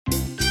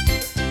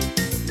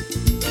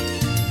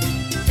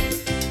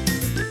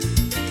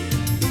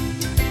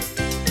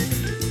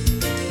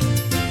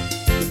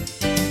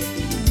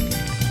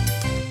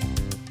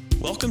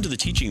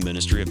teaching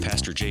ministry of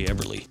Pastor Jay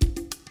Eberly.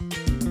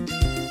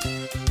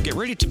 Get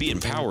ready to be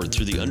empowered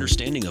through the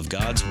understanding of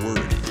God's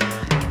Word.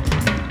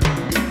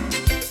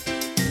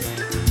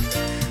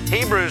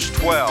 Hebrews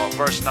 12,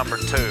 verse number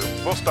 2.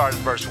 We'll start at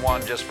verse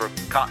 1 just for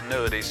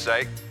continuity's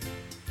sake.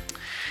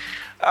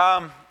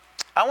 I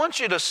want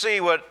you to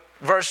see what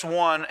verse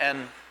 1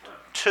 and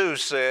 2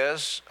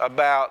 says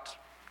about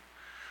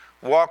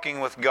walking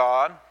with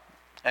God.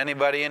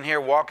 Anybody in here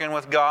walking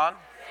with God?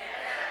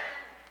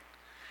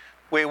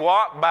 We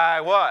walk by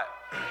what?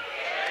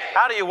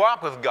 How do you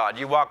walk with God?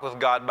 You walk with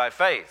God by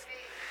faith.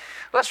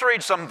 Let's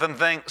read some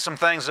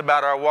things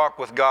about our walk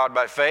with God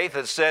by faith.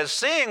 It says,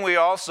 "Seeing we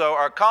also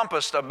are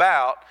compassed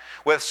about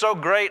with so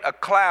great a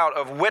cloud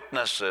of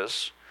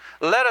witnesses,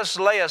 let us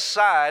lay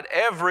aside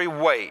every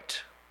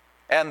weight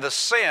and the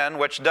sin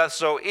which doth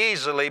so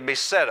easily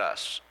beset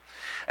us,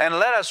 and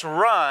let us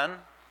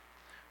run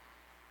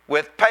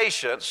with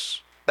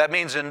patience," that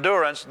means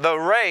endurance, "the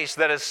race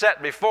that is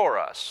set before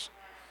us."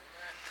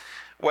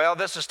 Well,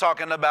 this is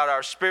talking about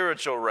our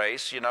spiritual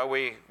race. You know,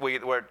 we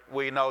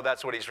know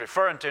that's what he's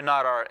referring to,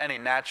 not any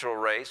natural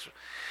race.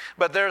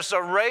 But there's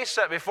a race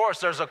set before us.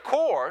 There's a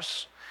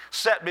course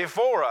set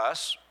before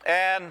us.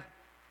 And,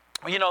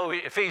 you know,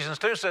 Ephesians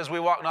 2 says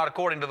we walk not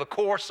according to the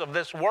course of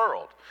this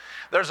world.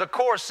 There's a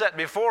course set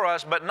before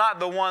us, but not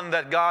the one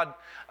that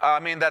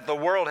that the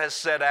world has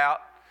set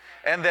out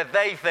and that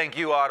they think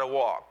you ought to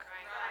walk.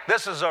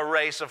 This is a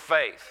race of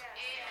faith.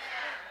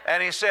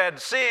 And he said,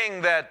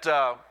 seeing that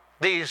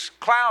these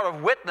cloud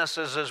of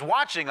witnesses is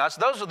watching us,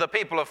 those are the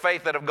people of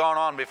faith that have gone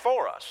on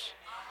before us.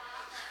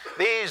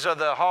 These are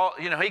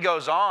he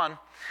goes on,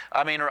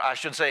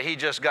 he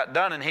just got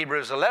done in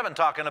Hebrews 11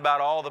 talking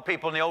about all the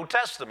people in the Old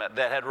Testament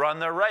that had run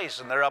their race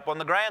and they're up on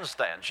the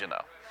grandstands, you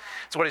know.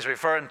 That's what he's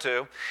referring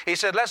to. He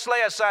said, let's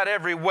lay aside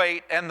every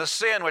weight and the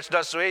sin which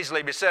does so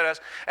easily beset us,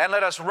 and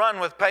let us run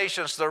with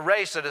patience the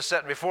race that is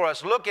set before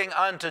us, looking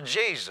unto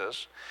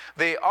Jesus,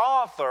 the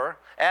author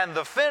and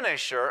the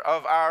finisher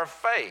of our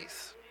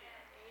faith.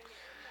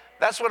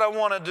 That's what I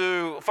want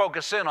to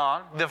focus in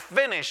on, the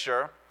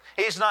finisher.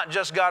 He's not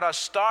just got us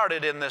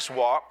started in this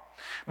walk,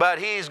 but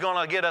he's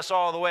going to get us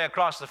all the way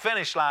across the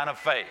finish line of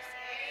faith.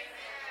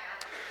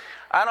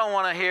 I don't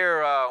want to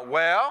hear,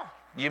 well,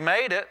 you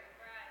made it.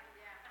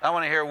 I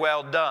want to hear,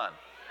 well done.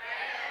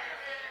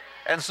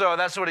 And so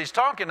that's what he's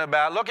talking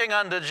about, looking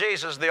unto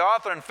Jesus, the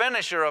author and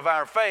finisher of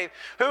our faith,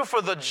 who for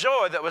the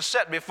joy that was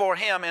set before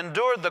him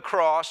endured the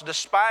cross,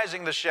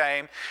 despising the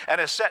shame,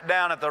 and is set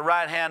down at the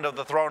right hand of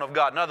the throne of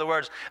God. In other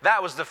words,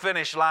 that was the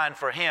finish line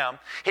for him.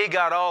 He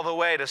got all the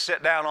way to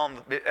sit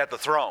down at the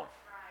throne.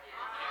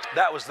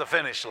 That was the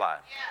finish line.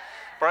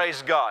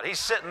 Praise God. He's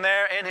sitting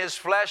there in his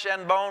flesh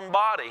and bone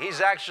body. He's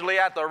actually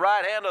at the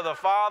right hand of the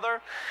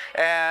Father,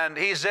 and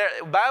he's there.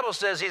 The Bible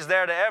says he's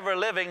there to ever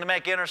living to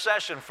make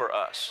intercession for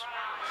us.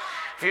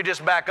 If you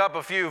just back up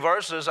a few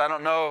verses, I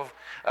don't know,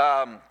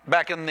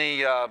 back in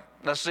the,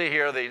 the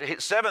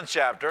 7th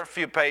chapter, a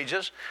few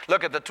pages,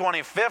 look at the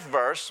 25th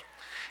verse.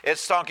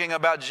 It's talking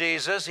about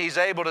Jesus. He's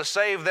able to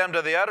save them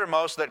to the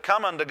uttermost that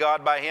come unto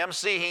God by him.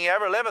 See, he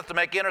ever liveth to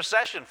make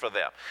intercession for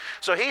them.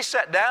 So he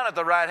sat down at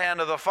the right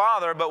hand of the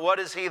Father, but what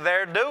is he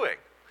there doing?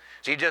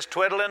 Is he just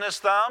twiddling his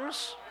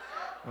thumbs?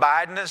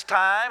 Biding his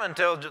time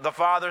until the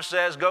Father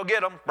says, go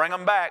get them, bring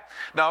them back.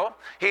 No,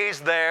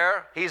 he's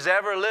there. He's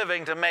ever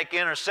living to make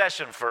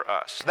intercession for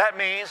us. That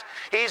means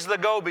he's the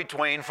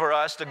go-between for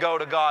us to go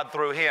to God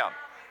through him.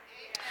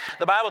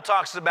 The Bible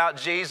talks about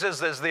Jesus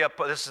this is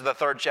the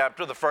 3rd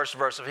chapter, the 1st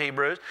verse of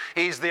Hebrews.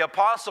 He's the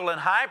apostle and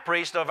high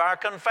priest of our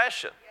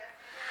confession.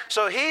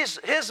 So his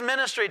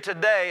ministry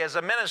today is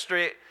a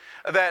ministry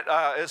that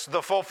is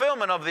the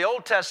fulfillment of the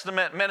Old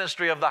Testament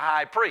ministry of the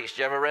high priest.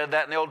 You ever read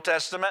that in the Old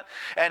Testament?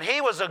 And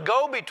he was a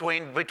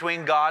go-between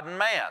between God and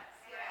man.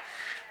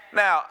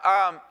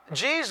 Now,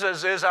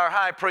 Jesus is our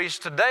high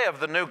priest today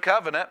of the new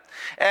covenant,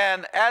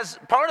 and as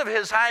part of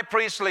his high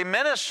priestly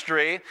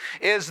ministry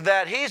is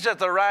that he's at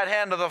the right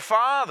hand of the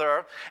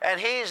Father, and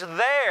he's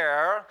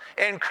there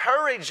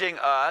encouraging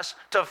us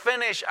to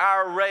finish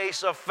our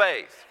race of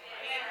faith.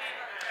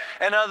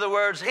 In other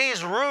words,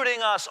 he's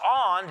rooting us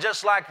on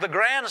just like the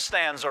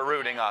grandstands are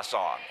rooting us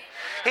on.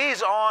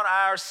 He's on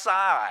our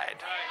side.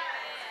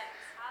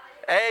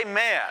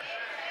 Amen.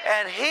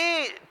 And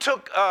he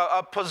took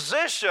a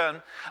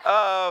position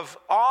of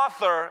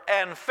author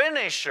and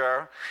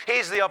finisher.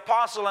 He's the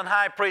apostle and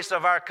high priest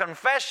of our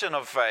confession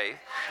of faith.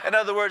 In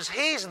other words,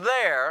 he's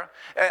there.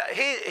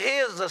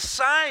 His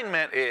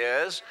assignment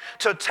is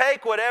to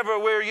take whatever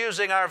we're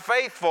using our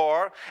faith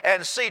for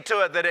and see to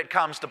it that it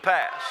comes to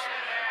pass.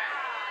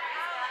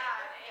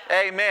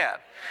 Amen.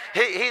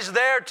 He's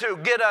there to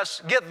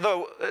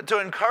to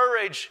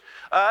encourage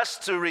us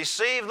to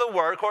receive the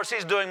Word. Of course,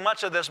 he's doing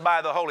much of this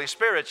by the Holy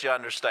Spirit, you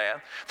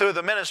understand, through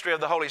the ministry of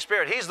the Holy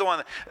Spirit. He's the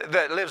one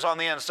that lives on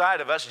the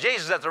inside of us.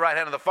 Jesus is at the right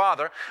hand of the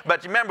Father.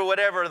 But remember,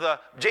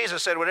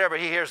 Jesus said, whatever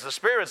he hears the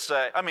Spirit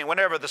say,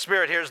 whenever the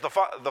Spirit hears the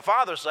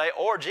Father say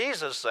or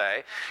Jesus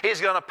say,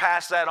 he's going to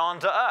pass that on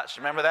to us.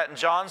 Remember that in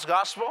John's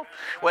Gospel?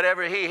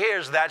 Whatever he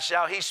hears, that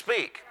shall he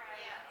speak.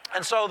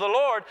 And so the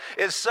Lord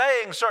is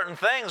saying certain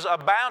things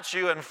about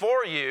you and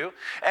for you,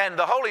 and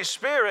the Holy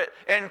Spirit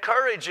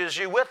encourages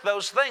you with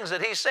those things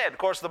that He said. Of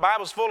course, the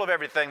Bible's full of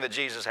everything that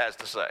Jesus has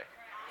to say.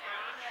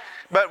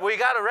 But we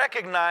got to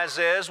recognize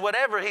is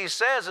whatever He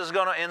says is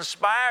going to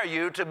inspire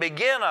you to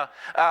begin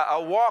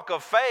a walk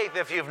of faith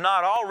if you've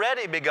not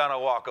already begun a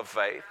walk of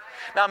faith.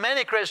 Now,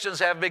 many Christians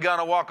have begun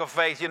a walk of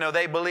faith. You know,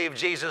 they believe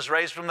Jesus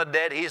raised from the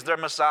dead. He's their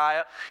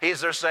Messiah.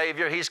 He's their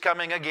Savior. He's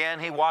coming again.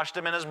 He washed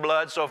them in His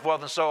blood, so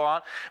forth and so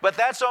on. But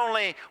that's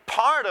only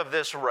part of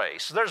this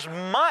race. There's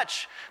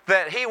much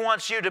that He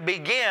wants you to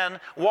begin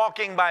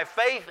walking by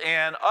faith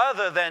in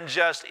other than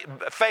just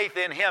faith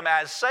in Him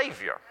as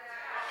Savior.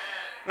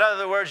 In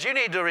other words, you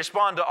need to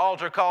respond to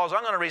altar calls.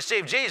 I'm going to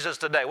receive Jesus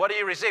today. What do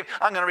you receive?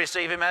 I'm going to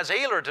receive Him as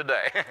healer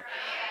today.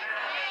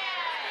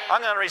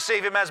 I'm going to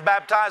receive Him as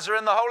baptizer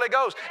in the Holy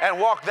Ghost and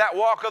walk that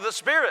walk of the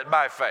Spirit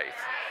by faith.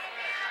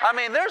 I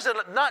mean, there's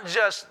not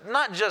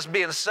just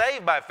being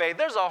saved by faith.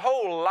 There's a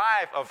whole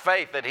life of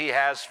faith that He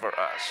has for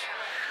us.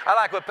 I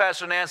like what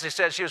Pastor Nancy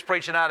said. She was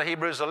preaching out of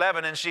Hebrews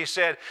 11, and she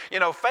said, you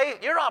know, faith,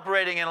 you're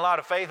operating in a lot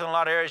of faith in a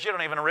lot of areas you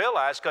don't even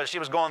realize, because she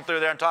was going through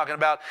there and talking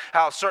about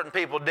how certain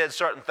people did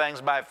certain things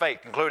by faith,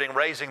 including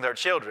raising their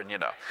children, you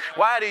know.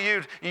 Why do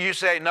you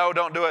say, no,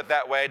 don't do it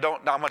that way.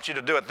 I want you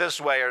to do it this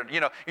way. Or,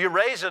 you know, you're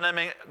raising them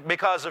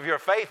because of your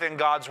faith in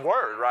God's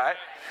Word, right?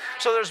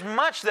 So there's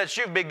much that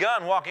you've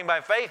begun walking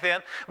by faith in.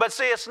 But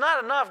see, it's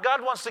not enough.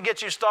 God wants to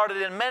get you started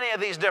in many of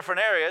these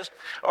different areas,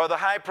 or the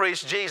high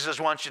priest Jesus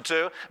wants you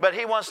to. But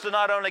He wants to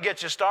not only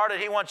get you started,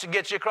 He wants to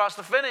get you across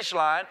the finish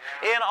line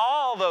in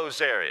all those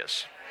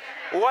areas.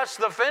 What's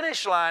the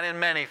finish line in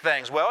many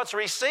things? Well, it's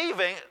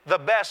receiving the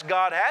best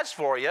God has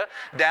for you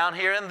down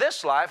here in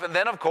this life, and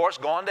then, of course,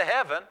 going to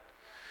heaven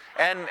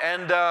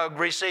and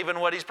receiving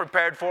what He's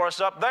prepared for us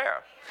up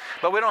there.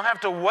 But we don't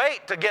have to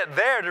wait to get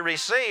there to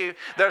receive.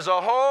 There's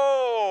a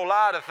whole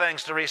lot of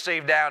things to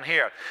receive down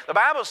here. The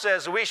Bible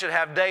says that we should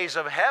have days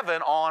of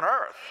heaven on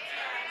earth.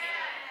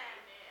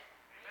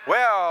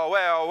 Well,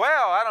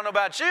 I don't know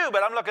about you,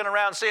 but I'm looking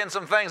around seeing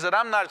some things that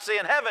I'm not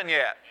seeing heaven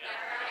yet.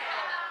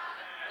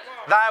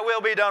 Thy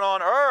will be done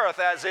on earth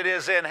as it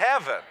is in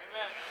heaven.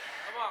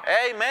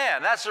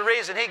 Amen. That's the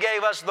reason He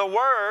gave us the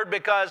Word,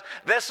 because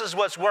this is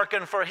what's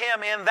working for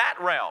Him in that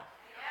realm.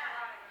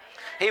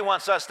 He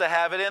wants us to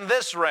have it in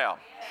this realm.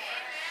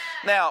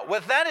 Now,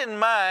 with that in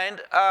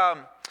mind,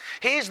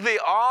 He's the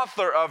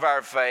author of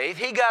our faith.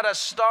 He got us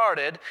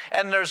started,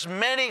 and there's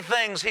many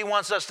things He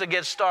wants us to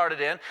get started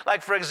in.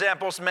 Like, for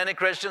example, many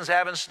Christians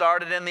haven't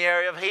started in the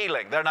area of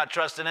healing. They're not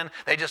trusting in,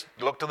 they just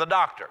look to the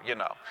doctor, you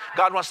know.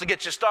 God wants to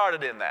get you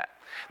started in that.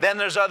 Then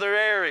there's other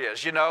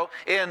areas, you know,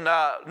 in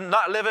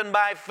not living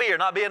by fear,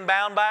 not being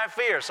bound by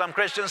fear. Some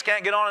Christians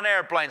can't get on an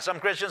airplane. Some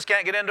Christians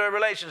can't get into a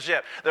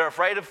relationship. They're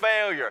afraid of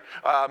failure.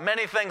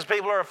 Many things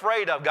people are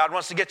afraid of. God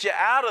wants to get you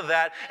out of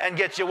that and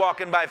get you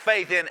walking by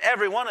faith in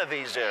every one of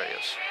these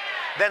areas.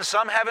 Then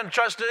some haven't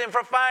trusted Him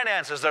for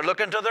finances. They're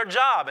looking to their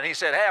job. And He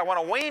said, hey, I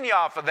want to wean you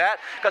off of that,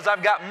 because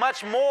I've got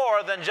much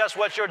more than just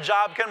what your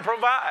job can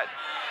provide.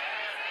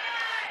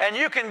 And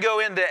you can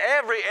go into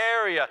every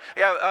area,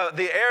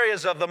 the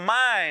areas of the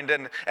mind,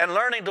 and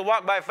learning to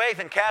walk by faith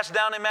and cast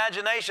down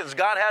imaginations.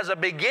 God has a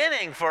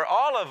beginning for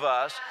all of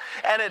us,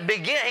 and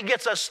He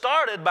gets us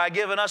started by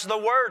giving us the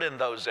Word in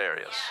those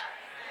areas.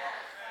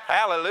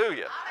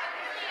 Hallelujah.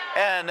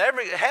 And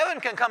heaven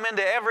can come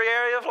into every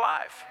area of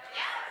life.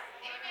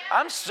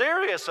 I'm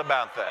serious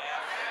about that.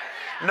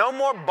 No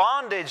more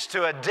bondage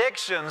to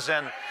addictions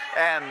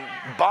and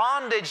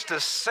bondage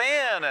to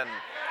sin, and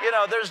you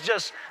know, there's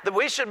just that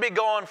we should be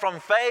going from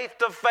faith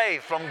to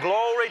faith, from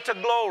glory to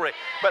glory,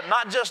 but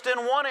not just in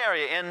one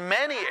area, in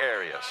many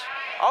areas.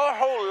 Our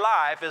whole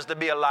life is to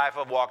be a life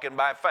of walking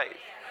by faith.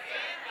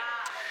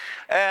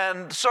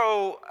 And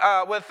so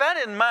with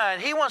that in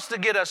mind, He wants to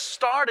get us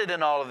started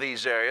in all of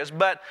these areas,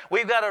 but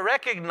we've got to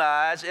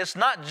recognize it's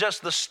not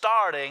just the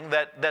starting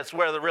that's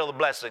where the real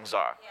blessings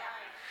are.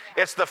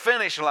 It's the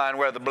finish line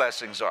where the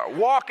blessings are.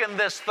 Walking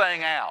this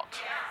thing out.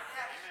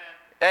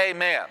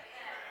 Amen.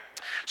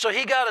 So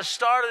He got us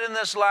started in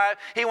this life.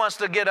 He wants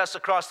to get us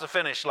across the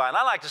finish line.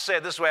 I like to say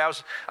it this way.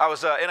 I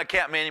was in a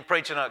camp meeting,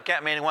 preaching a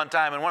camp meeting one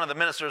time, and one of the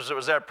ministers that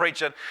was there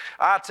preaching,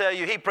 I'll tell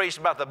you, he preached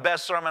about the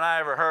best sermon I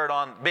ever heard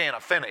on being a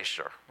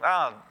finisher.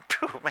 Oh,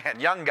 man,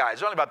 young guy.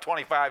 He's only about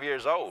 25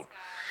 years old.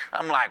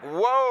 I'm like,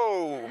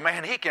 whoa,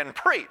 man, he can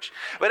preach.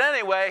 But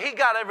anyway, he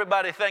got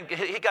everybody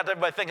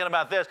thinking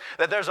about this,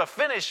 that there's a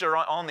finisher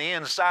on the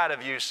inside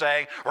of you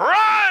saying,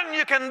 run,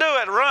 you can do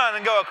it, run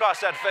and go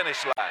across that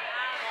finish line.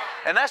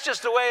 And that's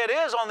just the way it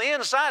is on the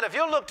inside. If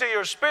you look to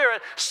your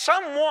spirit,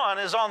 someone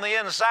is on the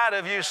inside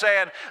of you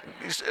saying,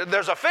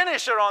 there's a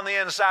finisher on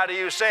the inside of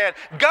you saying,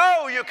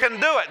 go, you can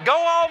do it. Go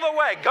all the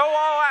way. Go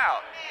all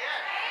out.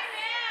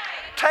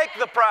 Take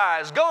the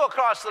prize. Go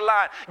across the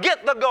line.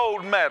 Get the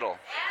gold medal.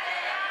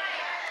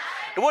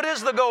 What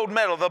is the gold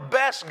medal? The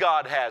best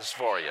God has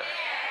for you.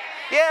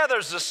 Yeah,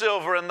 there's the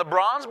silver and the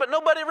bronze, but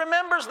nobody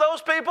remembers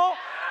those people.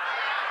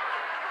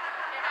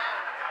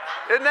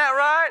 Isn't that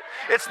right?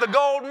 It's the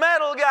gold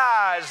medal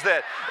guys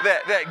that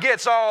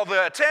gets all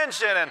the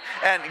attention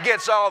and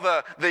gets all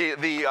the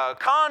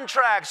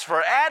contracts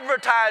for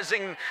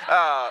advertising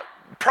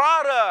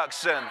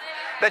products and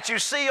that you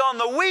see on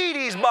the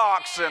Wheaties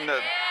box. And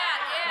isn't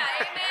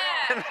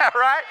that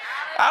right?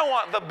 I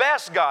want the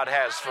best God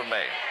has for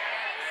me.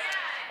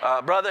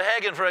 Brother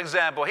Hagin, for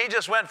example, he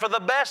just went for the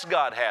best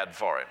God had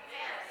for him.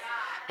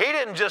 He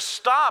didn't just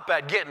stop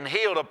at getting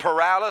healed of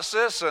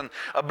paralysis and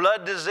a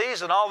blood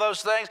disease and all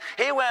those things.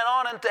 He went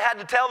on and had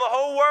to tell the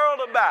whole world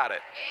about it.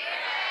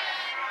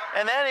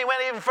 And then he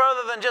went even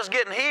further than just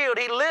getting healed.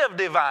 He lived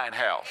divine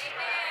health.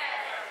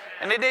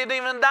 And he didn't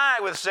even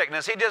die with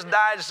sickness. He just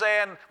died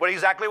saying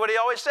exactly what he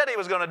always said he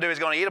was going to do. He's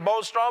going to eat a bowl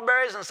of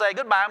strawberries and say,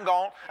 goodbye, I'm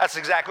gone. That's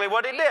exactly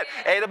what he did.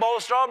 Ate a bowl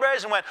of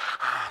strawberries and went,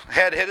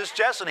 head hit his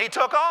chest, and he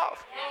took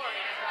off.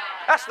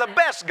 That's the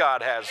best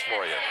God has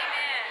for you.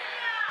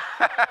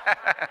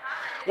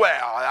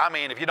 Well, I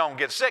mean, if you don't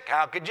get sick,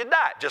 how could you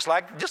die? Just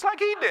like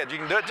he did. You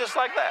can do it just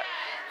like that.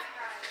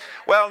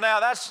 Well,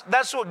 now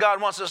that's what God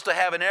wants us to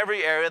have in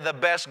every area, the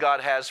best God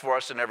has for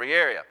us in every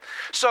area.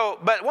 So,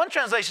 but one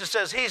translation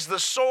says He's the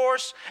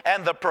source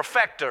and the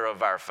perfecter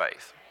of our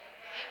faith.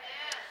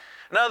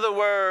 In other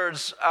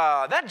words,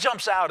 that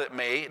jumps out at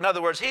me. In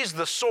other words, He's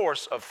the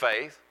source of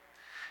faith.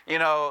 You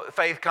know,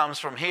 faith comes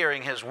from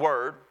hearing His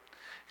word.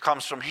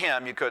 Comes from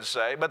Him, you could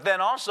say. But then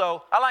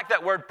also, I like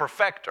that word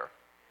perfecter.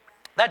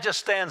 That just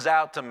stands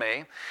out to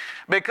me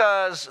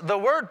because the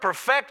word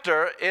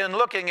perfecter, in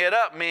looking it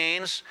up,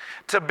 means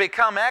to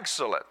become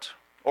excellent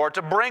or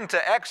to bring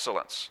to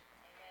excellence.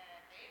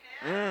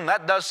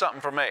 That does something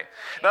for me.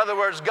 In other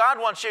words, God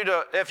wants you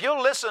to, if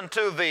you'll listen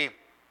to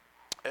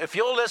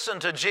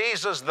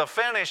Jesus, the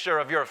finisher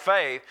of your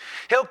faith,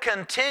 you'll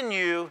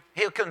continue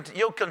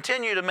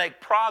to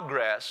make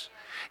progress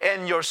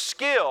in your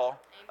skill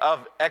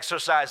of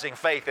exercising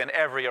faith in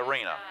every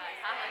arena.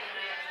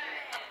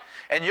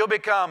 And you'll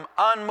become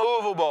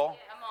unmovable.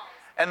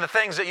 And the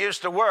things that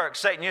used to work,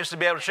 Satan used to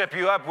be able to trip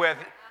you up with,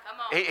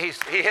 he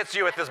hits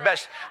you with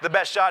the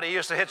best shot he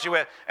used to hit you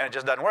with, and it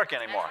just doesn't work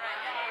anymore.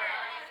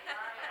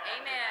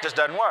 Just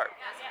doesn't work.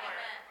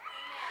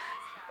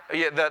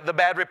 The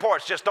bad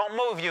reports just don't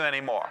move you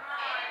anymore.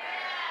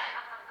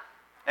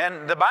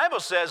 And the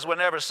Bible says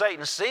whenever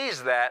Satan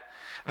sees that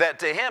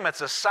to him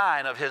it's a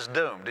sign of his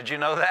doom. Did you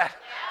know that?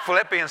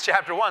 Philippians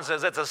chapter 1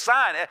 says it's a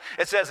sign.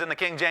 It says in the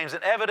King James,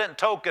 an evident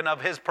token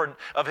of his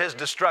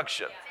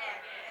destruction.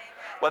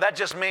 Well, that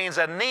just means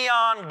a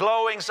neon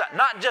glowing sign.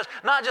 Not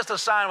just a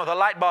sign with a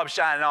light bulb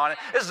shining on it.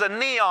 This is a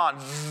neon.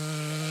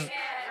 Zzz,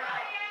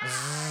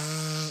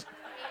 zzz.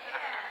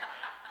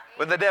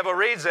 When the devil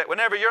reads it,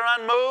 whenever you're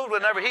unmoved,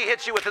 whenever he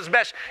hits you with his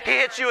best, he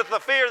hits you with the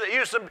fear that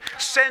used to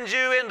send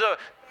you into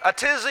a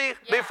tizzy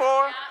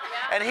before,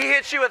 and he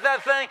hits you with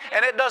that thing,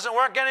 and it doesn't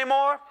work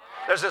anymore.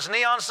 There's this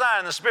neon sign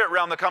in the spirit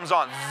realm that comes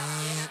on.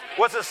 Zzz.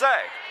 What's it say?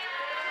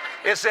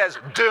 It says,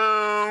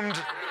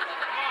 doomed.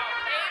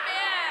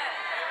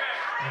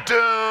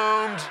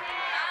 Doomed.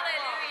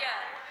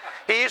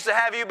 He used to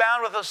have you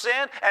bound with a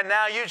sin, and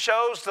now you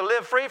chose to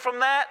live free from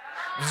that.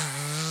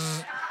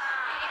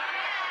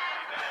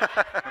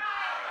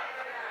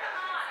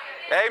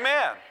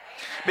 Amen.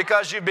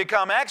 Because you've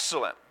become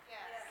excellent.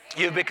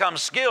 You've become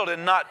skilled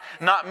in not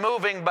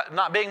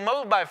being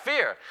moved by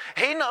fear.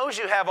 He knows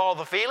you have all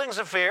the feelings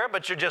of fear,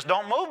 but you just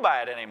don't move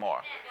by it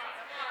anymore.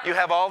 You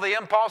have all the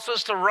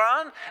impulses to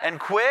run and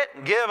quit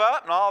and give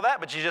up and all that,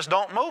 but you just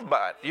don't move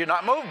by it. You're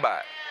not moved by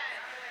it.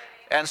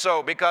 And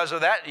so because of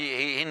that,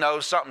 he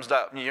knows something's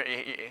up.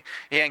 He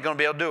ain't going to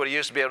be able to do what he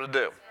used to be able to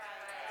do.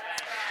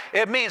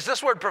 It means,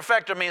 this word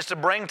perfecter means to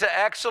bring to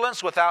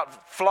excellence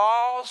without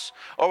flaws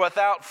or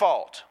without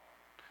fault.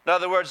 In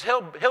other words,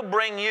 he'll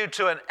bring you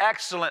to an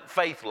excellent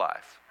faith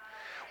life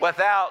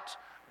without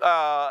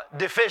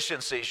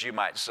deficiencies, you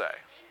might say,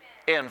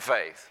 in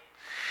faith.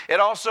 It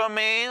also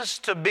means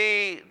to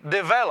be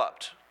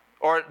developed,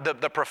 or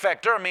the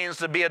perfecter means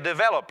to be a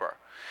developer.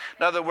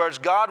 In other words,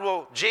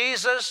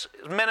 Jesus'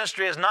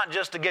 ministry is not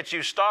just to get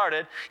you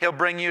started. He'll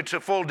bring you to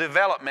full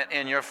development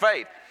in your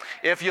faith.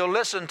 If you'll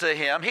listen to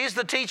Him, He's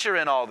the teacher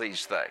in all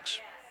these things.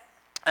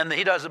 And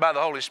He does it by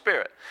the Holy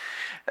Spirit.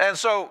 And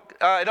so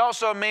it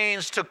also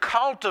means to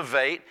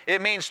cultivate.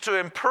 It means to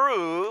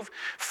improve,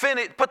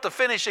 put the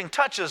finishing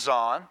touches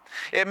on.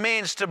 It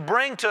means to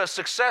bring to a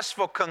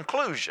successful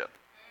conclusion.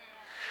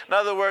 In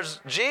other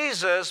words,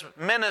 Jesus'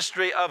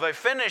 ministry of a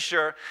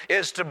finisher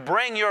is to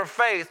bring your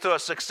faith to a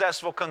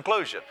successful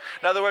conclusion.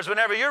 In other words,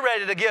 whenever you're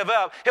ready to give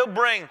up, He'll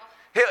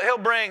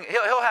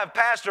have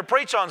pastor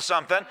preach on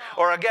something,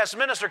 or a guest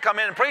minister come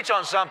in and preach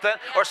on something,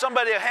 or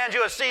somebody will hand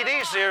you a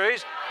CD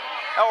series,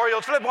 or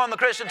you'll flip on the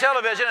Christian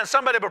television and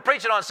somebody will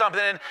preach it on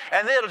something,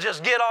 and it'll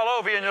oh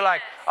over you, and you're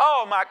like,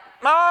 oh my.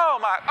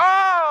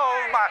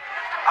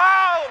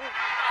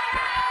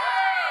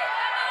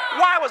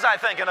 Why was I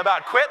thinking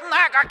about quitting?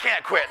 I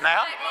can't quit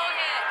now.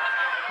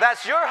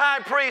 That's your high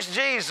priest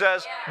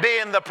Jesus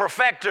being the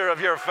perfecter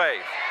of your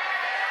faith.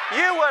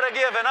 You would have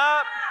given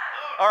up,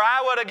 or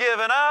I would have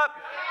given up,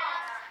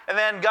 and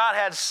then God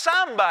had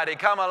somebody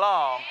come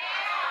along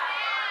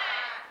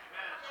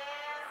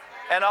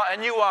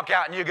And you walk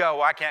out and you go,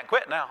 well, I can't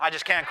quit now. I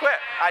just can't quit.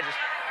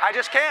 I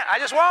just can't. I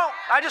just won't.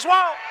 I just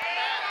won't.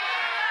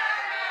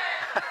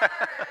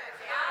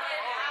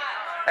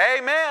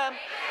 Amen.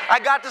 I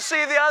got to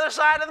see the other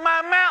side of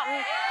my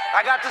mountain.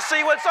 I got to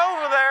see what's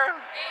over there.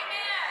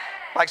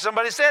 Like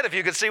somebody said, if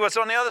you could see what's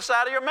on the other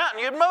side of your mountain,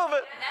 you'd move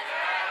it.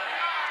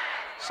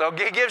 So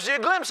he gives you a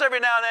glimpse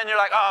every now and then. You're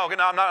like, oh,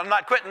 no, I'm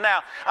not quitting now.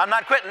 I'm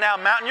not quitting now.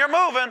 Mountain, you're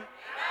moving.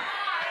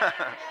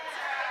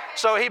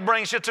 So he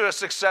brings you to a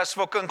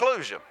successful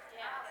conclusion.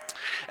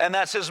 And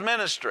that's his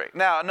ministry.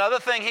 Now, another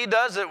thing he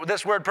does,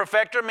 this word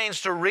perfecter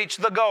means to reach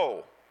the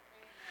goal.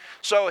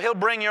 So he'll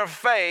bring your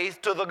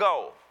faith to the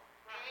goal.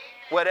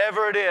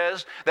 Whatever it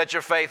is that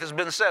your faith has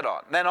been set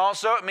on. Then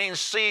also it means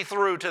see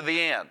through to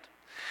the end.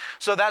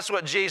 So that's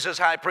what Jesus'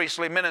 high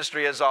priestly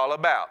ministry is all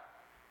about.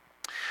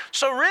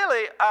 So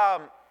really,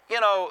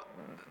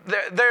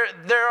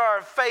 there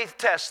are faith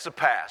tests to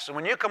pass. And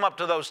when you come up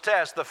to those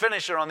tests, the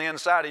finisher on the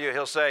inside of you,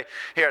 he'll say,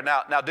 here,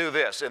 now do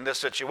this in this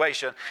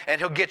situation. And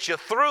he'll get you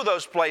through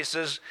those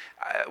places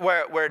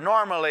where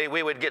normally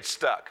we would get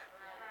stuck.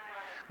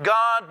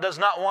 God does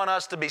not want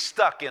us to be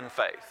stuck in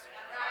faith.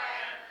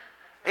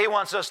 He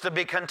wants us to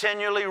be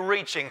continually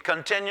reaching,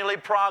 continually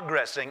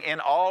progressing in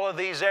all of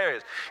these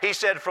areas. He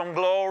said from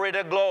glory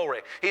to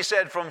glory. He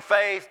said from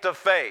faith to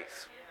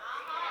faith.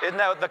 Isn't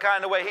that the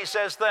kind of way he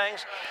says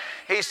things?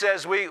 He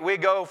says we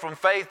go from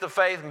faith to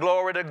faith,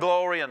 glory to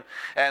glory,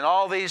 and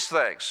all these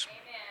things.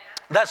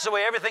 That's the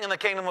way everything in the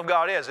kingdom of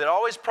God is. It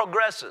always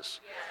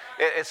progresses.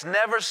 It's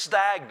never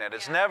stagnant.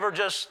 It's never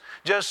just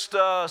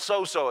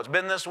so-so. It's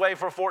been this way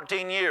for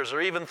 14 years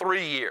or even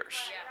 3 years.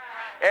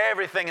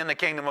 Everything in the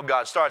kingdom of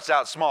God starts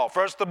out small.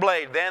 First the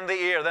blade, then the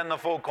ear, then the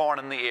full corn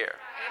in the ear.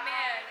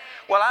 Amen.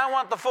 Well, I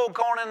want the full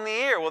corn in the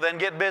ear. Well, then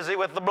get busy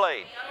with the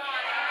blade.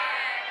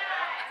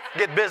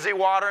 Get busy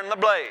watering the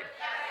blade.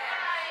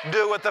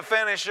 Do what the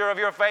finisher of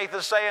your faith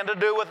is saying to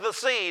do with the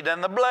seed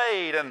and the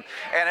blade and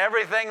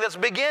everything that's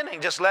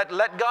beginning. Just let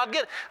God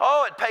get.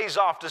 Oh, it pays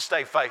off to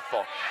stay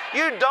faithful.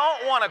 You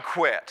don't want to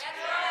quit.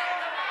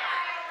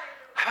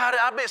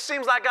 It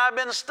seems like I've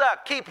been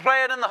stuck. Keep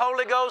praying in the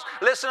Holy Ghost,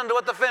 listening to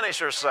what the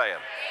finisher's saying.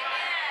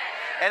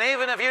 And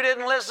even if you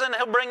didn't listen,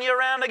 he'll bring you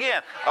around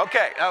again.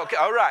 Okay,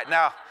 all right.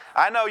 Now,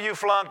 I know you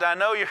flunked. I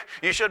know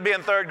you should be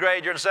in third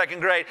grade. You're in second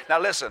grade. Now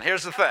listen,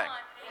 here's the thing.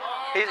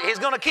 He's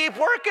going to keep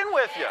working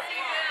with you.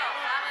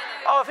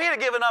 Oh, if he'd have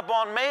given up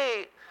on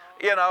me,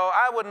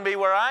 I wouldn't be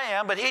where I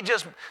am. But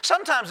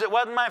sometimes it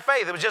wasn't my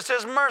faith. It was just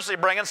his mercy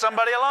bringing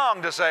somebody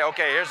along to say,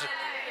 okay,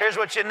 here's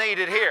what you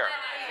needed here.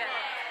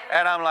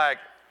 And I'm like,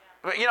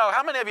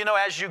 how many of you know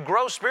as you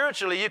grow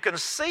spiritually, you can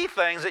see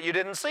things that you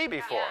didn't see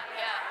before?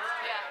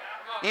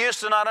 You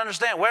used to not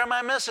understand. Where am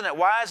I missing it?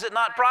 Why is it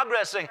not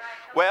progressing?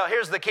 Well,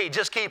 here's the key.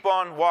 Just keep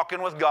on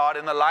walking with God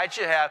in the light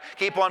you have.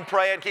 Keep on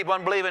praying. Keep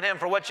on believing Him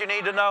for what you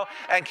need to know.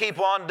 And keep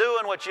on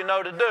doing what you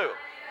know to do.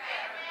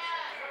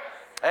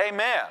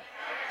 Amen.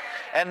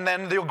 And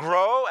then you'll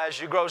grow. As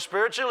you grow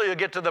spiritually, you'll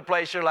get to the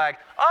place you're like,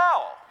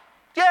 oh,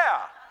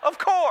 yeah, of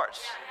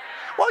course.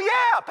 Well,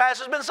 yeah,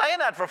 Pastor's been saying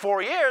that for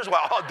 4 years.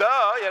 Well,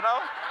 duh,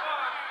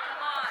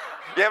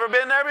 You ever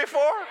been there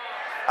before?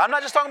 I'm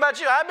not just talking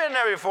about you. I've been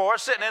there before,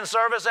 sitting in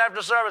service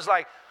after service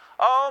like,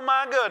 oh,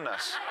 my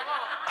goodness.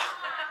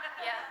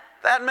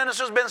 That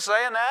minister's been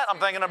saying that. I'm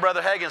thinking of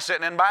Brother Hagin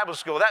sitting in Bible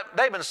school.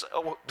 They've been,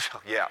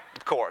 yeah,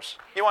 of course.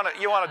 You want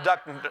to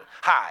duck and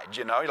hide,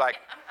 You're like,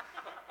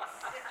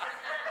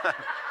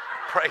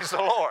 praise the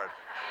Lord.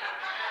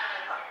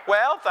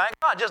 Well, thank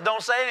God. Just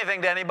don't say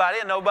anything to anybody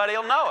and nobody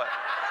will know it.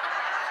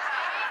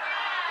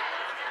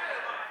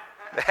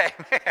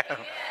 Amen.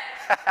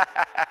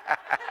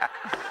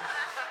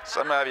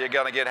 Some of you are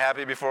going to get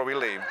happy before we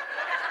leave.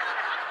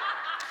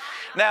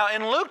 Now,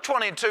 in Luke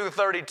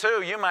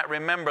 22:32, you might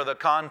remember the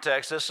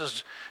context. This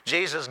is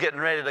Jesus getting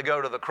ready to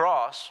go to the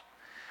cross.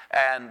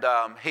 And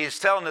he's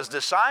telling his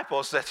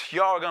disciples that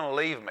y'all are going to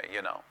leave me,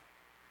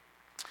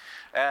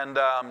 And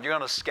you're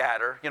going to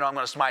scatter. I'm going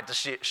to smite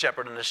the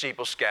shepherd and the sheep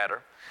will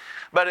scatter.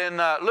 But in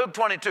Luke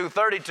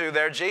 22:32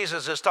 there,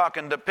 Jesus is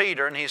talking to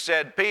Peter. And he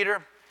said,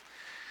 Peter,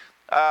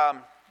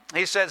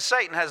 he said,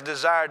 Satan has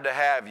desired to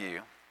have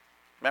you.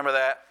 Remember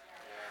that?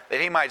 That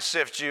he might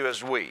sift you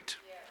as wheat.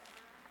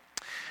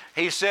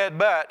 He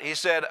said,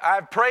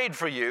 I've prayed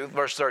for you,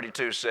 verse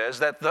 32 says,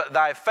 that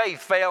thy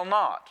faith fail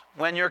not.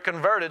 When you're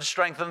converted,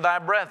 strengthen thy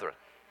brethren.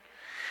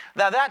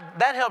 Now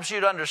that helps you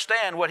to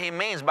understand what he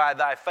means by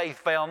thy faith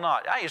fail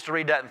not. I used to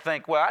read that and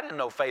think, well, I didn't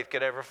know faith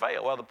could ever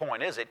fail. Well, the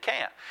point is it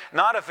can't.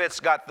 Not if it's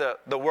got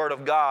the Word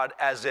of God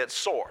as its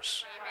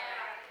source.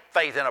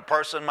 Faith in a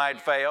person might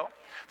fail.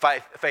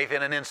 Faith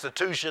in an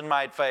institution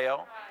might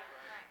fail.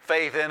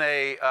 Faith in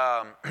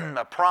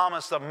a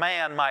promise of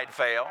man might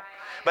fail.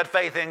 But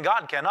faith in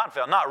God cannot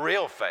fail. Not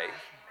real faith.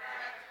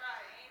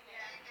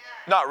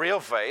 Not real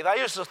faith. I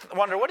used to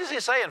wonder, what is he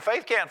saying?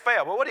 Faith can't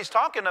fail. But what he's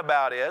talking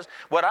about is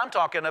what I'm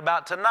talking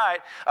about tonight.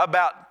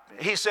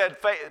 He said,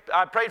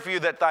 I prayed for you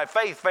that thy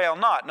faith fail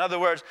not. In other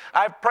words,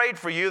 I've prayed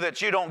for you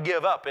that you don't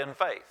give up in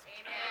faith.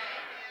 Amen.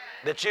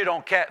 That you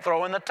don't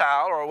throw in the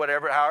towel or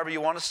whatever, however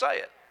you want to say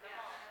it.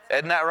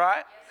 Isn't that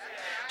right?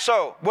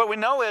 So what we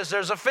know is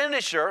there's a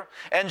finisher,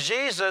 and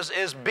Jesus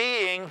is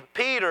being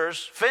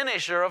Peter's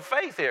finisher of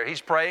faith here.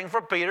 He's praying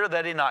for Peter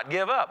that he not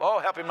give up. Oh,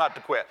 help him not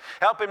to quit.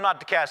 Help him not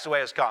to cast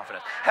away his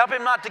confidence. Help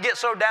him not to get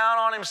so down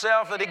on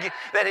himself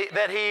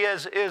that he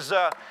is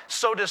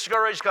so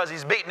discouraged because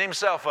he's beating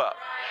himself up.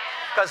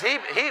 Because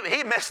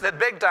he missed it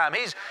big time.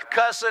 He's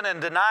cussing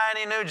and denying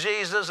he knew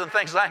Jesus and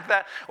things like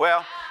that.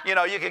 Well, you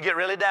know, you could get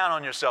really down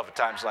on yourself at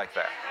times like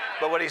that.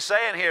 But what he's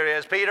saying here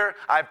is, Peter,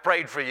 I've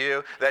prayed for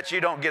you that you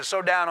don't get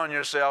so down on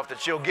yourself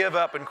that you'll give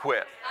up and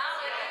quit.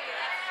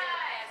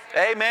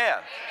 Amen.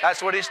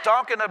 That's what he's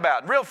talking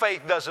about. Real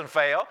faith doesn't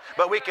fail,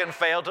 but we can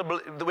fail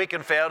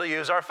to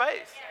use our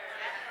faith.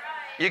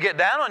 You get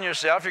down on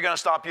yourself, you're going to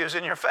stop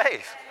using your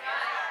faith.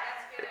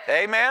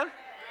 Amen.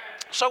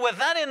 So with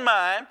that in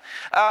mind,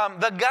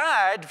 the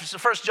guide,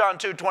 1 John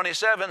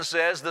 2:27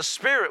 says, the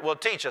Spirit will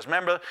teach us.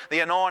 Remember, the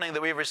anointing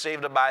that we've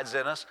received abides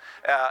in us,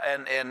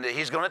 and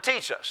He's going to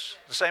teach us.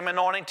 The same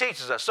anointing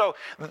teaches us. So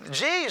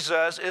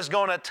Jesus is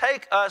going to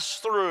take us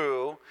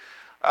through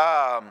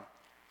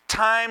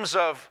times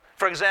of,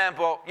 for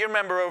example, you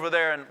remember over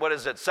there in,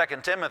 2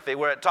 Timothy,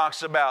 where it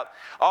talks about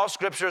all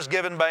Scripture is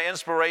given by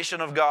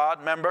inspiration of God,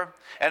 remember?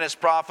 And it's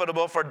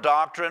profitable for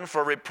doctrine,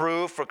 for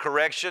reproof, for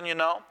correction, you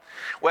know?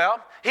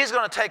 Well, He's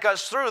going to take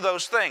us through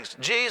those things.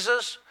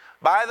 Jesus,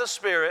 by the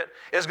Spirit,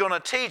 is going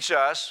to teach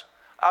us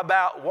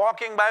about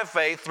walking by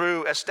faith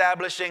through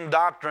establishing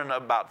doctrine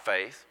about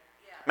faith.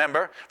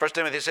 Remember, 1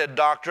 Timothy said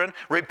doctrine,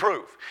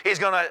 reproof. There's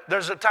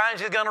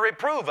times He's going to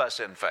reprove us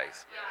in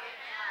faith.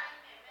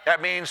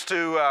 That means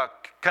to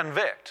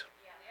convict.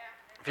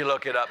 If you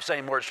look it up,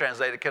 same word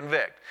translated,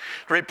 convict.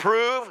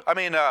 Reprove,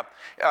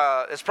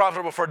 it's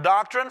profitable for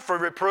doctrine, for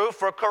reproof,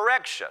 for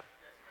correction.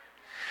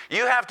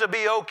 You have to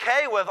be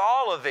okay with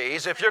all of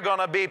these if you're going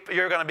to be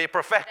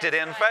perfected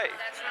in faith.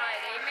 That's right.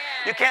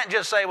 Amen. You can't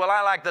just say, well,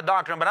 I like the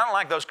doctrine, but I don't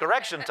like those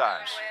correction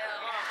times.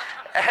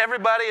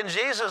 Everybody in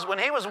Jesus, when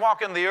He was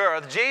walking the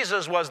earth,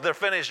 Jesus was the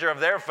finisher of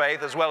their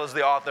faith as well as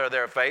the author of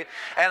their faith.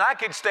 And I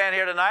could stand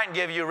here tonight and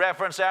give you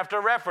reference after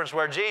reference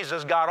where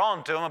Jesus got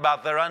on to them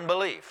about their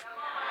unbelief.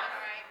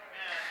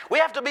 We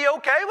have to be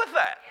okay with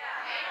that.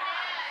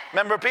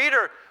 Remember,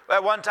 Peter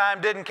at one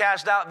time didn't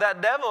cast out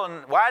that devil,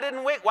 and why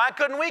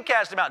couldn't we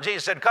cast him out?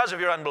 Jesus said, because of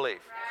your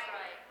unbelief.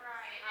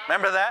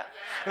 Remember that?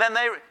 And then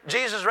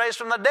Jesus raised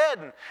from the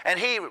dead, and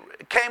He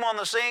came on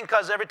the scene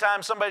because every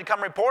time somebody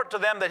come report to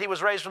them that He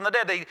was raised from the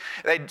dead,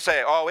 they'd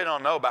say, oh, we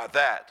don't know about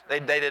that. They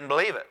didn't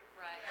believe it.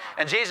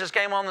 And Jesus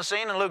came on the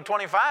scene in Luke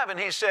 25, and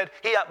He said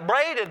He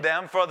upbraided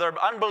them for their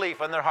unbelief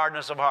and their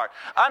hardness of heart.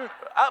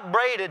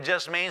 Upbraided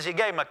just means He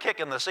gave them a kick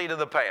in the seat of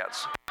the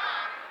pants.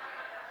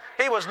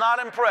 He was not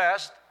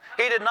impressed.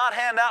 He did not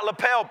hand out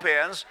lapel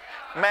pins,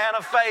 man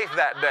of faith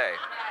that day.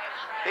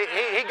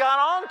 He got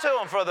on to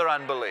them for their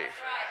unbelief.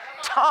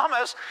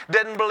 Thomas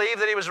didn't believe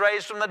that He was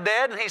raised from the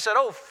dead, and he said,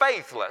 oh,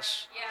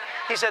 faithless.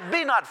 He said,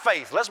 be not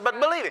faithless, but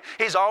believing.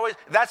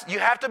 You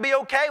have to be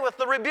okay with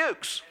the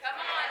rebukes.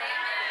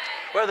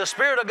 Where the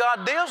Spirit of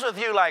God deals with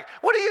you like,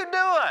 what are you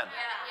doing?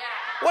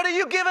 What are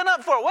you giving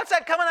up for? What's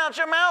that coming out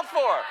your mouth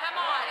for?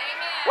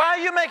 Why are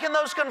you making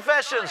those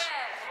confessions?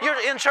 You're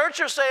in church,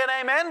 you're saying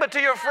amen, but to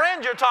your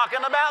friend, you're talking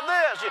about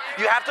this.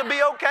 You have to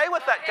be okay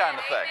with that kind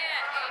of thing.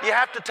 You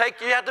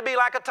have to be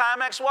like a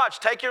Timex watch.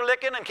 Take your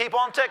licking and keep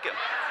on ticking.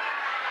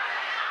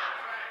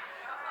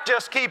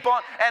 Just keep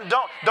on, and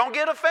don't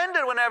get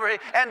offended whenever you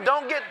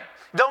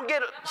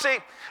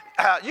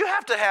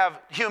have to have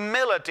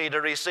humility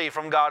to receive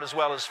from God as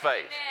well as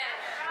faith.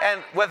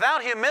 And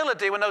without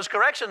humility, when those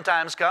correction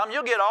times come,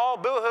 you'll get all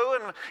boo-hoo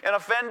and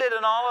offended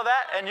and all of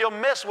that, and you'll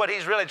miss what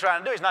He's really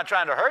trying to do. He's not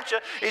trying to hurt you.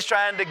 He's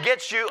trying to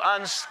get you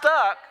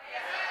unstuck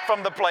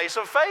from the place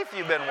of faith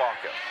you've been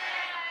walking.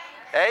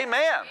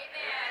 Amen.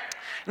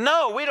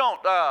 No, we're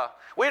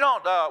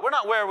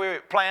not where we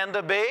plan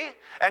to be,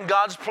 and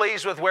God's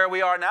pleased with where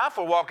we are now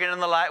for walking in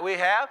the light we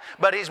have,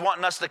 but He's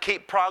wanting us to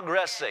keep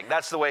progressing.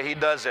 That's the way He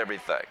does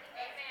everything.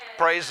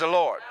 Praise the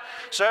Lord.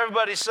 So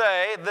everybody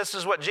say, this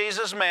is what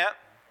Jesus meant.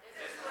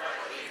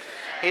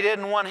 He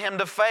didn't want him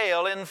to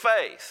fail in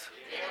faith.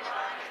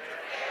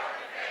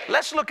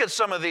 Let's look at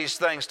some of these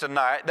things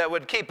tonight that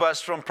would keep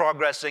us from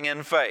progressing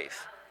in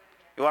faith.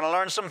 You want to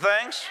learn some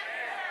things?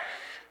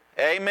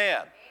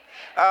 Amen.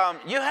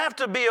 You have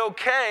to be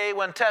okay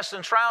when tests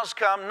and trials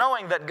come,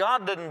 knowing that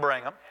God didn't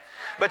bring them.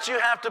 But you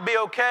have to be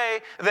okay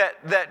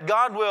that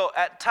God will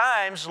at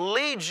times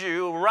lead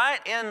you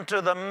right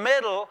into the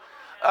middle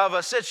of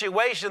a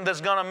situation that's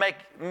going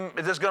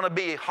to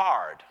be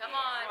hard. Come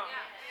on.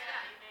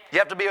 You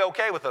have to be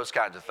okay with those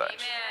kinds of things.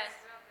 Amen.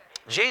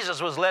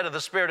 Jesus was led of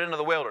the Spirit into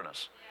the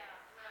wilderness.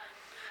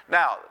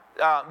 Now,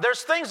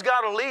 there's things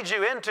God will lead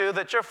you into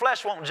that your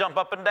flesh won't jump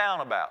up and down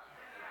about.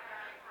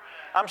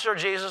 I'm sure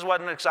Jesus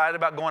wasn't excited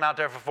about going out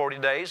there for 40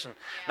 days and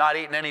not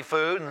eating any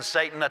food and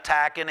Satan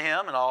attacking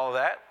him and all of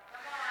that.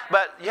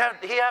 But you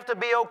have to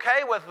be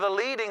okay with the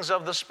leadings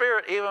of the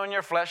Spirit even when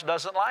your flesh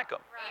doesn't like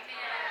them.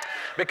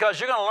 Because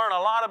you're going to learn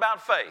a lot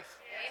about faith.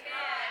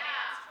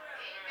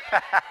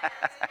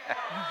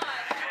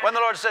 When the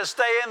Lord says,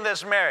 stay in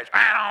this marriage,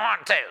 I don't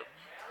want to.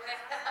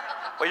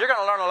 Well, you're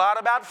going to learn a lot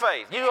about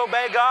faith. You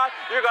obey God,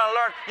 you're going to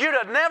learn. You'd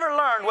have never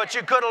learned what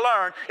you could have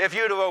learned if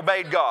you'd have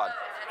obeyed God.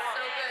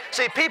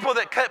 See, people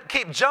that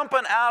keep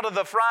jumping out of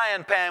the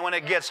frying pan when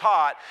it gets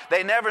hot,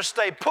 they never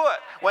stay put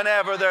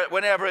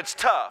whenever it's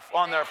tough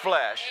on their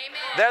flesh. Amen.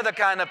 They're the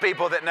kind of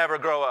people that never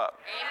grow up.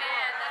 Amen.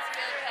 That's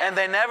good. And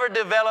they never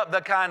develop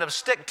the kind of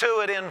stick to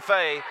it in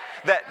faith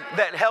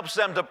that helps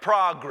them to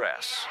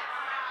progress.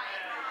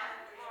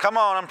 Come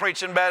on, I'm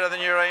preaching better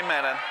than you're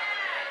amening.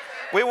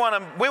 We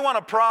want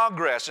to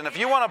progress. And if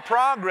you want to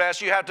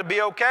progress, you have to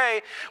be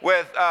okay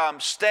with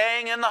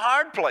staying in the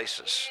hard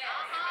places.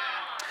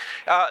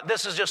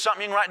 This is just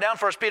something you can write down.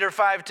 1 Peter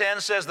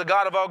 5:10 says, the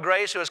God of all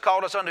grace, who has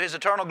called us unto his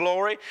eternal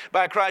glory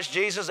by Christ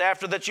Jesus,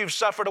 after that you've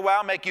suffered a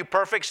while, make you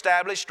perfect,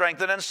 establish,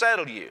 strengthen, and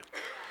settle you.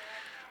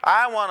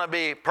 I want to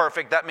be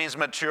perfect. That means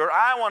mature.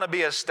 I want to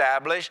be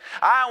established.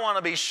 I want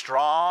to be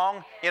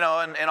strong, in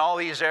all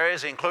these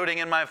areas, including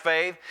in my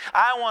faith.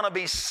 I want to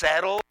be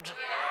settled.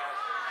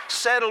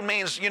 Settled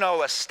means,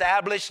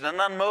 established and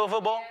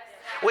unmovable.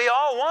 We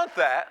all want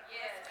that.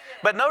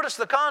 But notice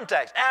the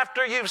context.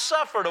 After you've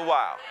suffered a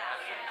while.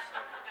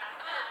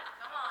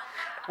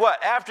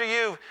 What? After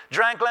you've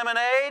drank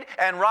lemonade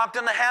and rocked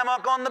in the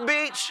hammock on the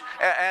beach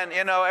and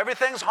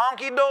everything's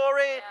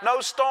honky-dory,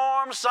 no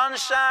storm, sun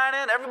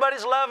shining,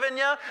 everybody's loving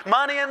you,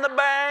 money in the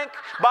bank,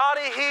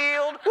 body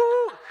healed,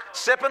 woo,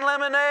 sipping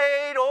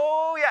lemonade,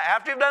 oh yeah.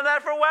 After you've done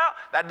that for a while,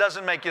 that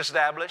doesn't make you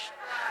established.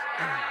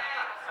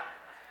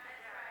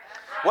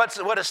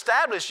 What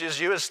establishes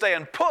you is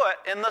staying put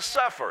in the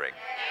suffering.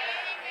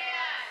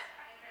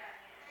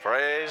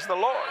 Praise the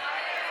Lord.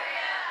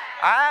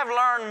 I've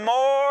learned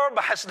more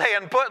by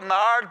staying put in the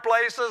hard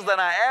places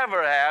than I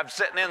ever have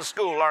sitting in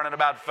school learning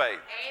about faith.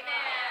 Amen.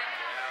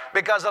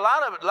 Because a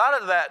lot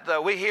of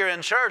that we hear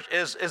in church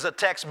is a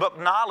textbook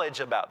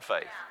knowledge about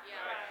faith.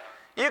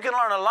 You can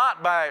learn a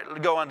lot by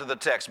going to the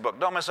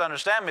textbook. Don't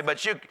misunderstand me,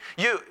 but you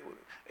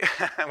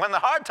when the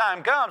hard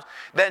time comes,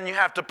 then you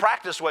have to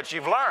practice what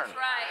you've learned.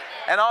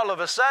 Right. And all of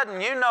a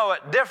sudden, you know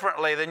it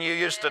differently than you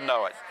used to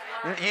know it.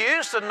 You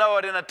used to know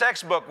it in a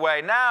textbook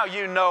way. Now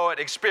you know it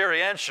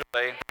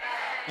experientially.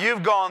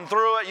 You've gone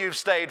through it. You've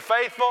stayed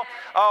faithful.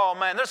 Oh,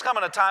 man, there's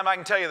coming a time I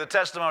can tell you the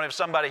testimony of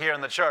somebody here in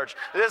the church.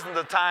 It isn't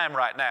the time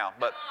right now,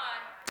 but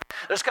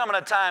there's coming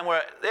a time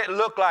where it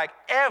looked like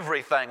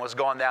everything was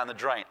going down the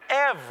drain.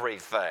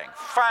 Everything.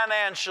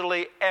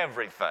 Financially,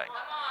 everything.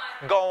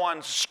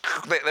 Going,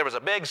 there was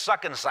a big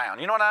sucking sound.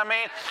 You know what I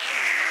mean?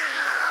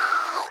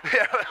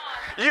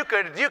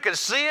 You could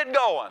see it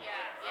going.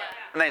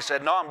 And they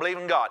said, no, I'm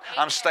believing God.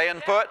 I'm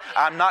staying put.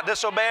 I'm not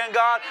disobeying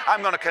God.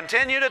 I'm going to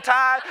continue to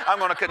tithe. I'm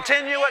going to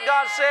continue what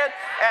God said.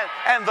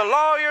 And the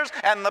lawyers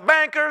and the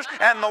bankers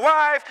and the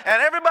wife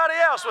and everybody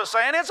else was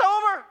saying, it's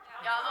over.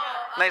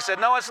 And they said,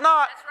 no, it's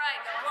not. That's right.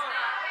 No,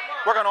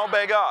 it's not. We're going to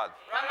obey God.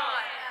 Come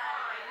on.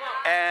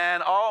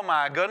 And oh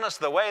my goodness,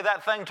 the way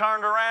that thing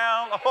turned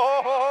around.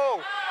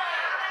 Oh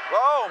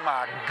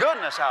my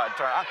goodness, how it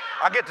turned.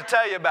 I get to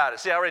tell you about it.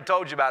 See, I already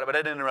told you about it, but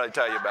I didn't really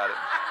tell you about it.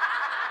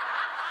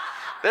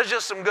 There's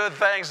just some good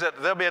things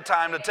that there'll be a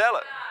time to tell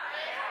it.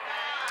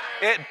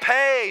 It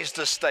pays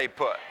to stay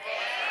put.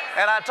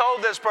 And I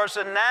told this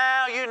person,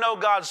 now you know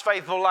God's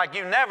faithful like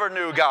you never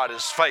knew God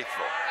is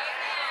faithful.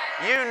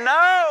 You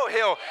know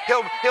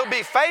He'll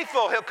be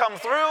faithful. He'll come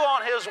through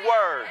on His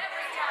word.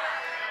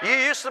 You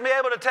used to be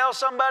able to tell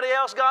somebody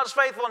else God's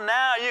faithful.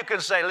 Now you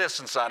can say,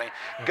 listen, sonny,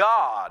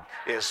 God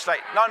is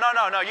faithful.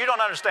 No, you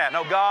don't understand.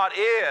 No, God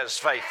is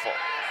faithful.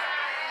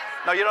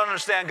 No, you don't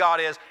understand.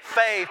 God is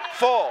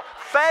faithful.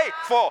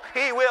 Faithful.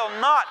 He will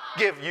not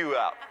give you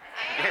up.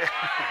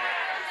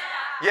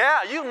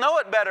 Yeah, you know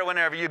it better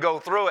whenever you go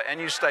through it and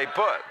you stay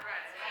put.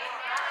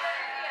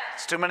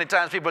 It's too many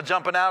times people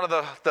jumping out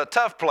of the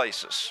tough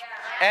places.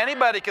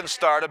 Anybody can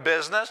start a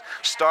business,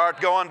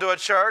 start going to a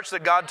church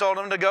that God told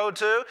them to go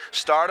to,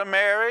 start a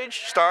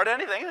marriage, start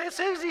anything. It's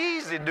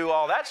easy to do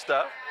all that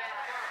stuff.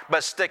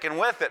 But sticking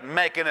with it and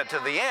making it to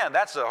the end,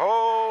 that's a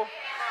whole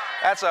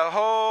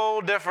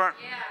different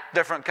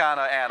kind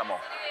of animal.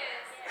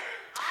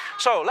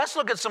 So let's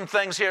look at some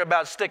things here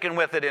about sticking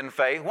with it in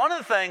faith. One of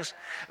the things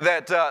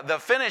that the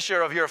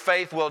finisher of your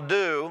faith will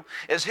do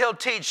is he'll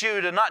teach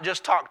you to not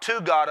just talk to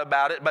God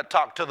about it, but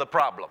talk to the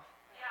problem.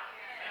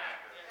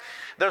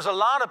 There's a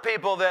lot of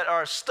people that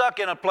are stuck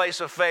in a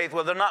place of faith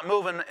where they're not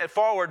moving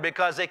forward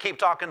because they keep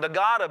talking to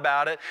God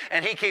about it,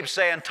 and He keeps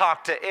saying,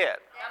 talk to it. Come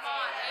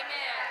on,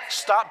 amen.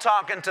 Stop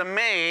talking to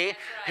me.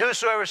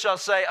 Whosoever shall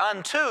say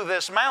unto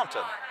this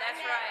mountain. That's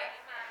right.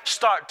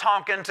 Start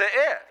talking to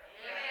it.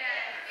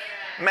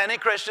 Many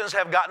Christians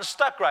have gotten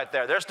stuck right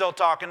there. They're still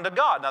talking to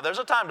God. Now, there's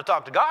a time to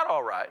talk to God,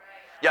 all right.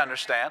 You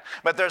understand?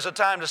 But there's a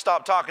time to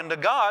stop talking to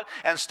God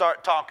and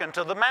start talking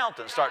to the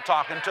mountain. Start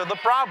talking to the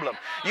problem.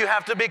 You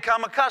have to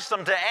become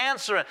accustomed to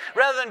answering.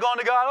 Rather than going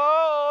to God,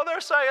 oh, they're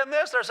saying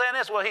this, they're saying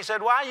this. Well, He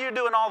said, why are you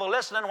doing all the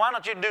listening? Why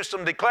don't you do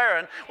some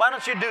declaring? Why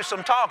don't you do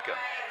some talking?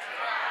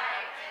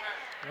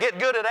 Get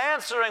good at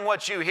answering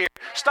what you hear.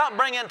 Stop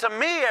bringing to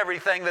me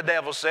everything the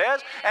devil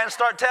says and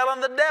start telling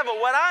the devil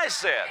what I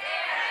said.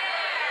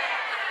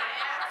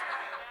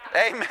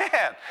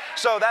 Amen.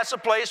 So that's a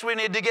place we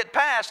need to get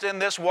past in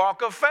this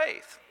walk of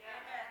faith.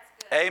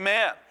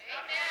 Amen.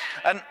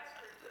 And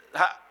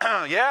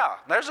yeah,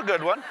 there's a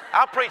good one.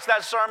 I'll preach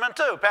that sermon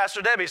too.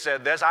 Pastor Debbie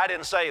said this. I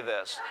didn't say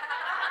this.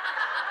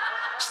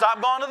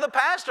 Stop going to the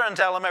pastor and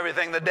tell him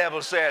everything the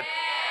devil said.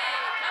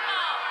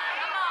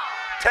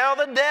 Tell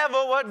the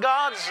devil what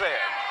God said.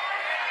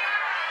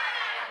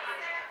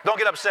 Don't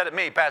get upset at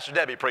me. Pastor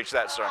Debbie preached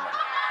that sermon.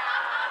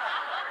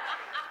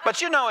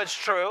 But you know it's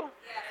true.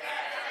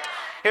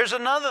 Here's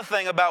another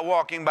thing about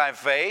walking by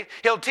faith.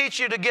 He'll teach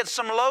you to get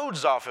some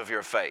loads off of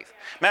your faith.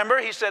 Remember,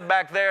 he said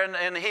back there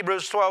in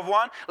Hebrews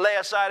 12:1, lay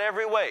aside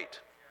every weight.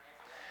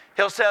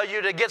 He'll tell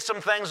you to get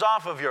some things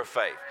off of your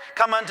faith.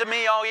 Come unto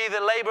me, all ye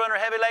that labor and are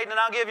heavy laden, and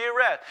I'll give you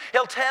rest.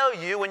 He'll tell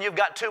you when you've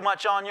got too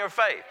much on your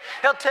faith.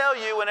 He'll tell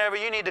you whenever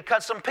you need to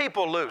cut some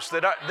people loose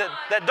that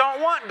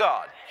don't want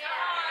God.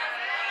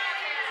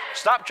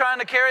 Stop trying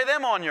to carry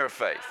them on your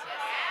faith.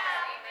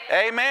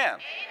 Amen.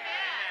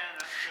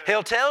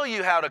 He'll tell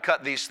you how to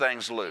cut these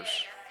things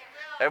loose.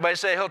 Everybody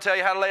say, he'll tell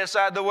you how to lay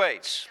aside the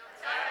weights.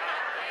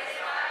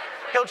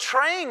 He'll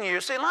train you.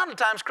 See, a lot of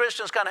times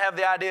Christians kind of have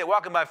the idea that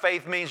walking by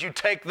faith means you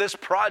take this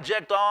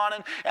project on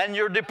and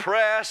you're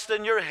depressed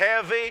and you're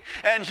heavy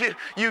and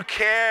you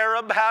care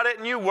about it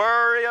and you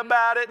worry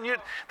about it.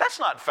 That's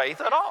not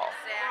faith at all.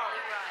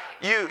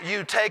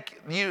 You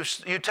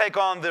take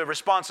on the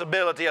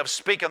responsibility of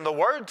speaking the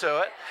word to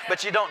it,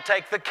 but you don't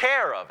take the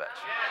care of it.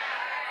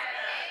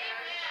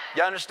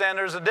 You understand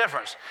there's a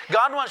difference.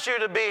 God wants you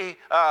to be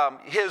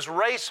His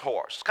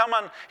racehorse. Come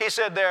on, He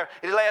said there,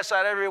 lay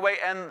aside every weight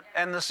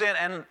and the sin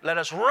and let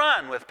us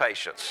run with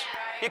patience.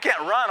 You can't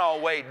run all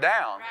weighed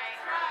down.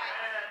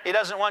 He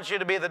doesn't want you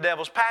to be the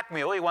devil's pack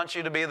mule. He wants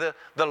you to be the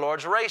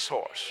Lord's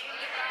racehorse.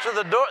 So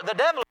the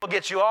devil will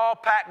get you all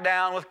packed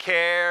down with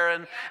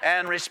care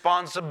and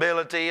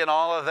responsibility and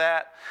all of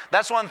that.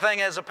 That's one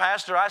thing as a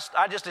pastor,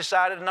 I just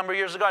decided a number of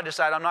years ago,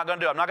 I'm not going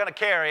to do it. I'm not going to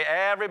carry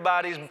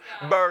everybody's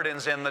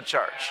burdens in the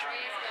church.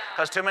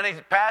 Because too many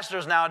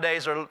pastors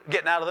nowadays are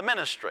getting out of the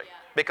ministry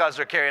because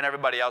they're carrying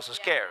everybody else's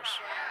cares.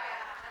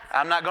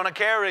 I'm not going to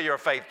carry your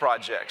faith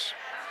projects.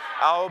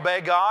 I'll obey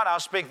God. I'll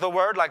speak the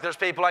word. Like there's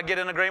people I get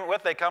in agreement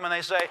with. They come and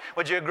they say,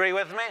 would you agree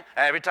with me?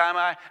 And every time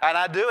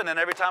I do. And then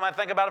every time I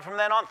think about it from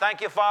then on,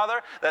 thank you,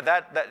 Father,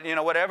 that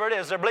whatever it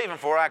is they're believing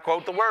for, I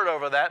quote the word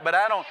over that. But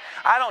I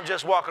don't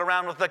just walk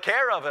around with the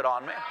care of it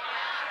on me.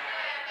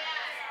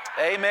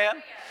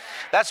 Amen.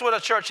 That's what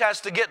a church has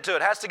to get to.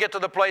 It has to get to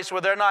the place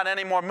where they're not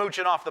anymore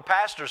mooching off the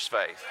pastor's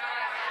faith.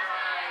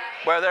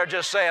 Where they're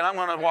just saying, I'm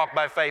going to walk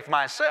by faith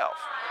myself.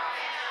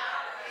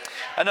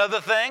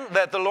 Another thing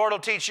that the Lord will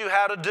teach you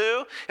how to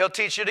do, He'll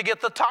teach you to get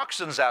the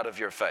toxins out of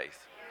your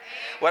faith.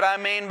 What I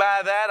mean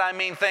by that, I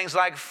mean things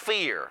like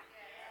fear.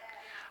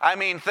 I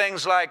mean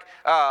things like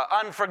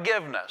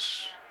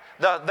unforgiveness.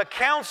 The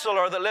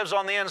counselor that lives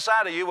on the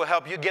inside of you will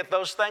help you get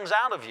those things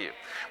out of you.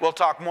 We'll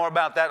talk more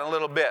about that in a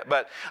little bit.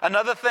 But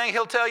another thing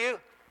He'll tell you,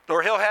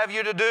 or He'll have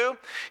you to do,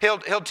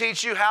 He'll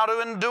teach you how to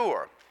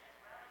endure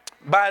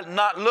by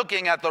not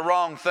looking at the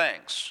wrong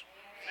things.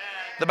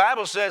 The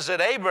Bible says that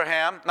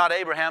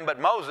but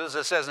Moses,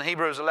 it says in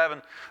Hebrews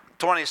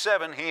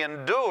 11:27, he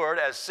endured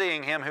as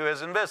seeing Him who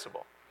is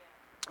invisible.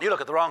 You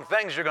look at the wrong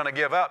things, you're going to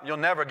give up. You'll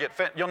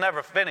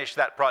never finish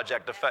that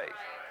project of faith.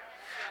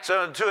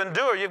 So to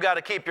endure, you've got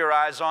to keep your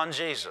eyes on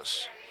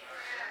Jesus.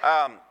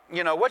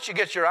 What you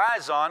get your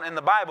eyes on in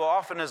the Bible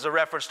often is a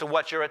reference to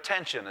what your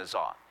attention is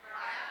on.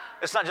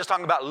 It's not just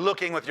talking about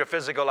looking with your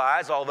physical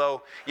eyes,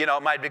 although,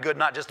 it might be good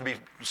not just to be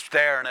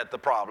staring at the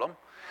problem.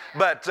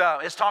 But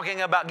it's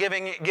talking about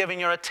giving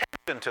your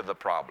attention to the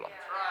problem.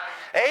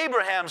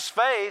 Abraham's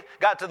faith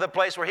got to the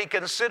place where he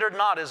considered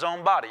not his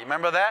own body.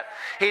 Remember that?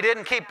 He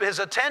didn't keep his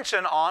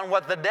attention on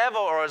what the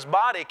devil or his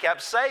body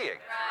kept saying.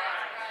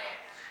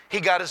 He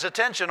got his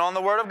attention on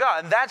the Word of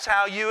God. And that's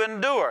how you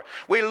endure.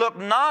 We look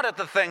not at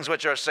the things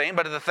which are seen,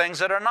 but at the things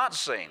that are not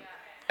seen.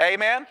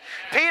 Amen?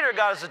 Peter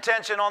got his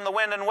attention on the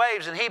wind and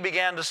waves, and he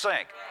began to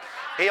sink.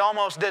 He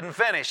almost didn't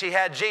finish. He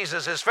had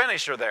Jesus, his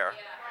finisher, there.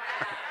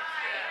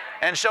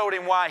 And showed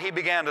him why he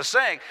began to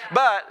sink.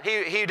 But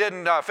he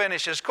didn't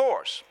finish his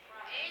course.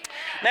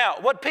 Now,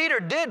 what Peter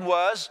did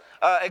was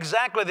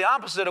exactly the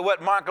opposite of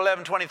what Mark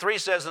 11:23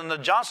 says in the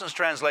Johnson's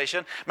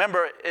translation.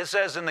 Remember, it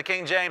says in the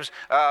King James,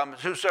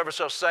 whosoever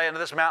shall say unto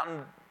this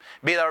mountain,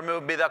 be thou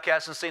removed, be thou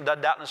cast in the sea,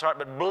 doesn't doubt in his heart,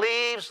 but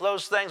believes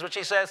those things which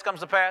he says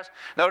comes to pass.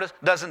 Notice,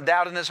 doesn't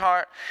doubt in his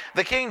heart.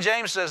 The King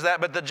James says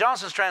that, but the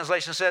Johnson's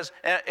translation says,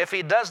 if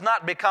he does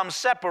not become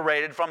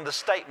separated from the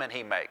statement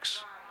he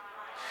makes.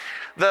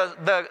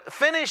 The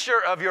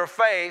finisher of your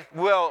faith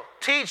will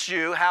teach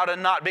you how to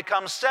not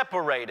become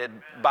separated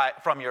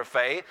from your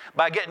faith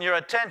by getting your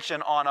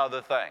attention on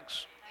other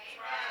things.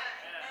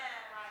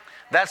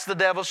 That's the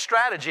devil's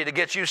strategy, to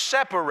get you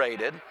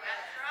separated.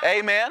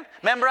 Amen.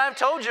 Remember, I've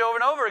told you over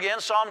and over again,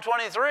 Psalm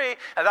 23,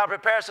 and thou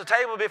preparest a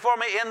table before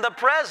me in the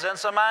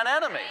presence of mine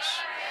enemies.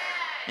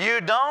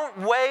 You don't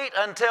wait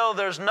until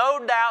there's no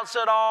doubts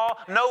at all,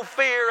 no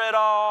fear at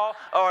all,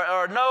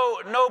 or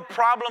no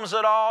problems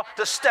at all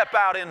to step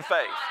out in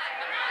faith.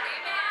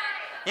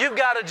 You've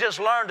got to just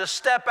learn to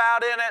step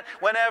out in it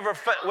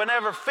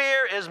whenever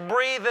fear is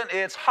breathing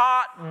its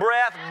hot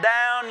breath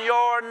down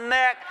your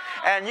neck,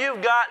 and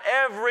you've got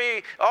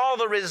all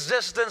the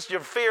resistance. Your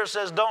fear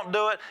says don't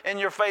do it, in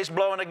your face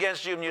blowing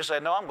against you, and you say,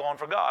 no, I'm going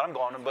for God. I'm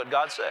going, but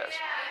God says.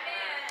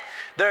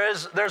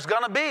 There's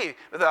going to be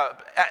the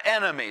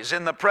enemies.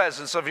 In the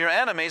presence of your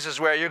enemies is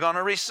where you're going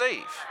to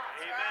receive.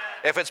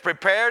 If it's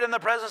prepared in the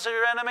presence of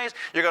your enemies,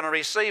 you're going to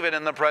receive it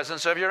in the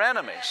presence of your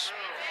enemies.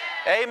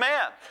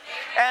 Amen.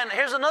 And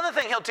here's another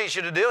thing He'll teach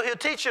you to do. He'll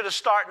teach you to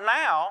start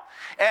now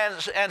and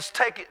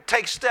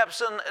take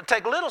steps and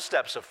take little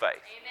steps of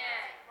faith.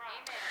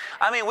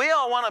 I mean, we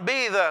all want to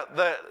be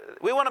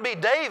we want to be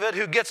David,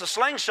 who gets a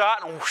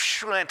slingshot and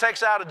whoosh, and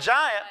takes out a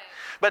giant.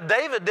 But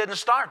David didn't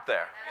start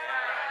there.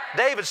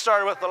 David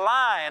started with the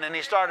lion, and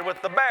he started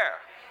with the bear.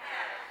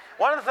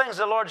 One of the things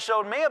the Lord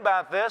showed me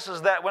about this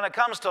is that when it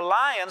comes to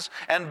lions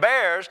and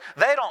bears,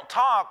 they don't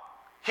talk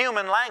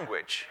human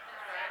language.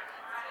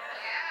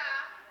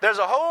 There's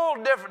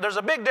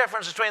a big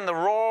difference between the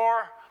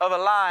roar of a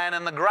lion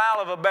and the growl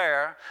of a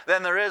bear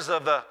than there is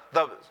of the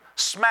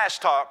smash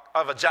talk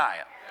of a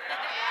giant.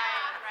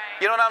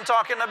 You know what I'm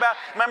talking about?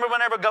 Remember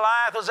whenever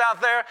Goliath was out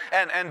there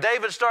and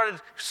David stood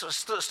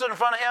in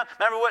front of him?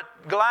 Remember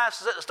what Goliath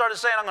started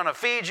saying? I'm going to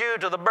feed you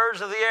to the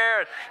birds of the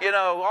air. And,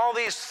 all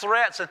these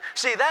threats. And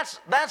see, that's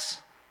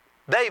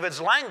David's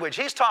language.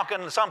 He's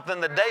talking something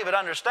that David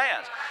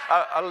understands.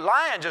 A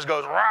lion just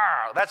goes,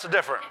 rawr. That's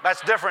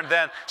different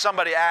than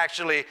somebody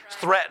actually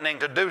threatening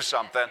to do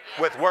something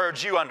with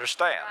words you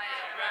understand.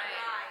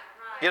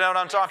 You know what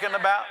I'm talking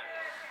about?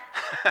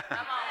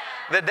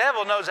 The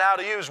devil knows how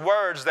to use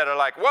words that are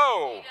like,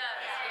 whoa.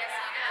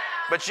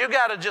 But you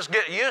got to just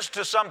get used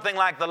to something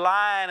like the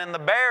lion and the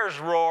bear's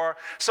roar,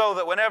 so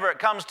that whenever it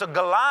comes to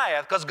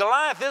Goliath, because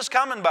Goliath is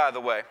coming, by the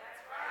way.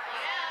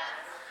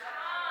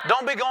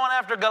 Don't be going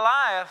after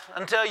Goliath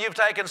until you've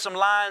taken some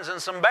lions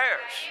and some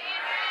bears.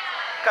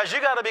 Because you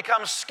got to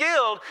become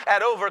skilled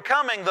at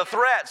overcoming the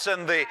threats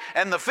and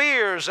the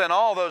fears and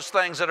all those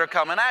things that are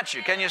coming at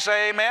you. Can you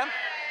say amen?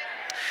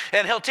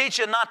 And He'll teach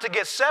you not to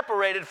get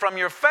separated from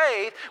your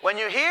faith when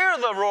you hear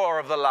the roar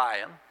of the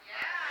lion.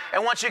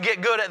 And once you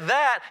get good at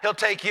that, He'll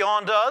take you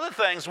on to other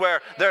things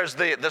where there's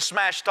the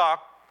smash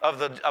talk of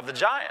the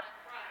giant.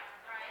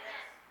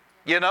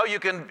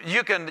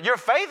 Your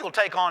faith will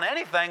take on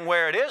anything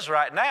where it is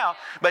right now,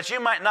 but you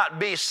might not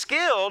be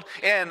skilled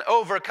in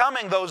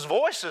overcoming those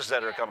voices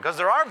that are coming. Because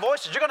there are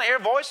voices. You're going to hear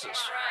voices.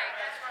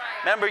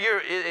 Remember,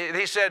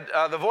 he said,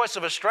 the voice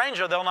of a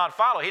stranger they'll not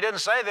follow. He didn't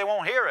say they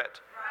won't hear it.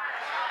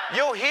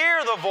 You'll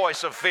hear the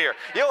voice of fear.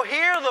 You'll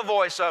hear the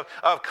voice of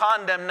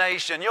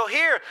condemnation. You'll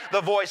hear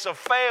the voice of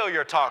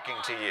failure talking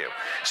to you,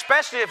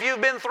 especially if you've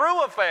been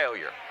through a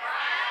failure.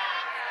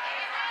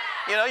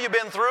 You've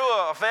been through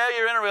a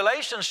failure in a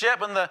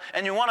relationship,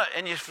 and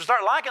you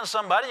start liking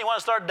somebody, and you want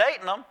to start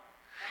dating them.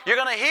 You're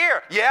going to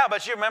hear, yeah,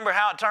 but you remember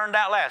how it turned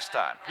out last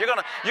time. You're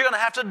going to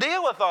have to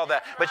deal with all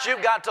that. But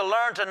you've got to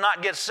learn to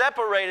not get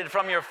separated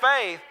from your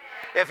faith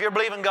if you're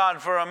believing God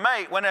for a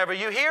mate whenever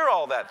you hear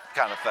all that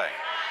kind of thing.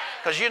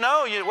 Because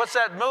what's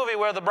that movie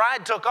where the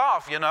bride took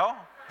off,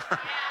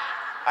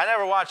 I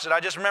never watched it. I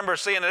just remember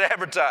seeing it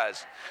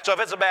advertised. So if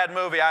it's a bad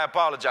movie, I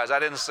apologize. I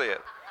didn't see it.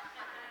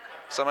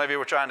 Some of you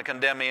were trying to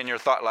condemn me in your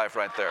thought life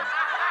right there.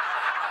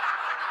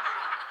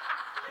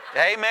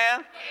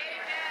 Amen?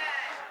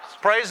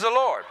 Praise the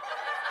Lord.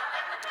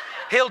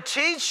 He'll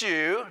teach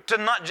you to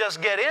not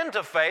just get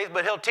into faith,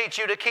 but He'll teach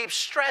you to keep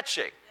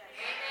stretching.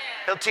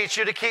 He'll teach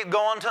you to keep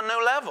going to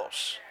new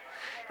levels.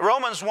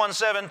 Romans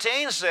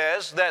 1:17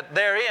 says that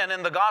therein,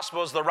 in the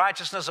gospel, is the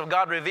righteousness of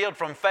God revealed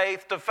from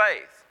faith to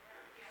faith.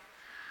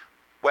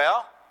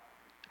 Well,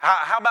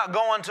 how about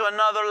going to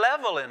another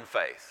level in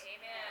faith?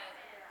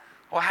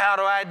 Well, how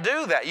do I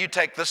do that? You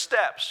take the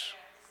steps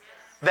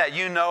that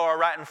you know are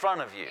right in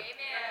front of you.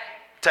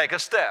 Take a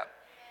step.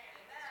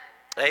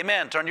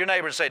 Amen. Turn to your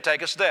neighbor and say,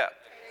 take a step.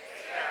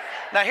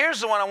 Now, here's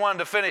the one I wanted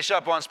to finish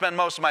up on, spend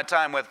most of my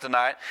time with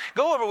tonight.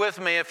 Go over with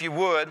me, if you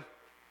would,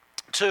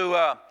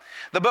 to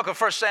the book of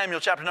 1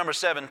 Samuel, chapter number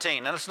 17.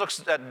 And let's look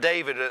at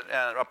David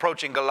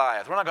approaching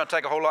Goliath. We're not going to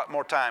take a whole lot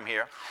more time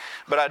here,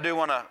 but I do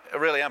want to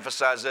really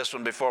emphasize this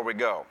one before we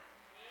go.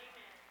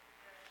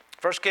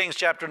 1 Samuel,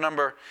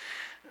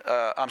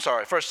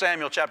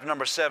 chapter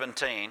number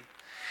 17.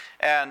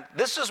 And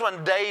this is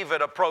when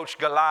David approached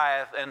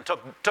Goliath and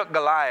took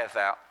Goliath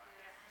out.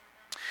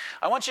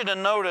 I want you to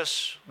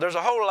notice, there's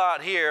a whole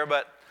lot here,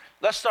 but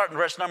let's start in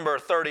verse number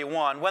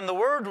 31. When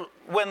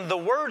the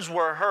words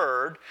were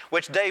heard,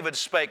 which David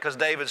spake, because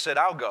David said,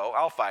 I'll go,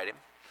 I'll fight him.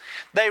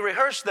 They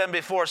rehearsed them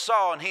before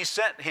Saul, and he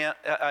sent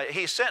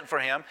for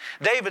him.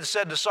 David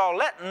said to Saul,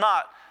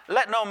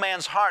 let no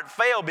man's heart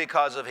fail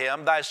because of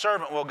him. Thy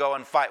servant will go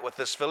and fight with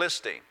this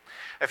Philistine.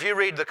 If you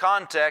read the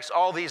context,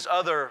 all these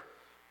other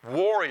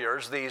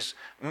warriors,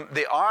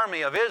 the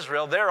army of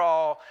Israel, they're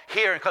all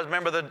here because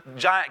remember the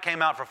giant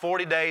came out for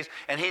 40 days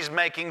and he's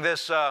making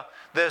this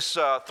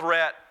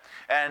threat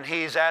and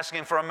he's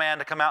asking for a man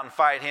to come out and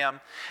fight him.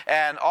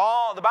 And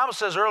the Bible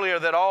says earlier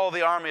that all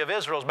the army of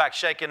Israel is back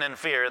shaking in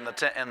fear in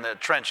the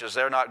trenches.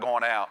 They're not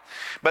going out.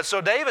 But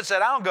so David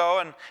said, I'll go,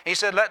 and he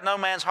said, let no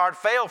man's heart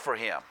fail for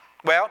him.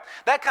 Well,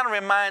 that kind of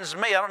reminds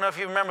me, I don't know if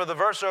you remember the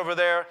verse over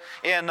there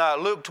in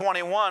Luke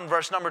 21,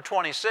 verse number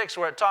 26,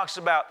 where it talks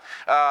about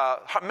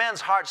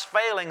men's hearts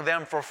failing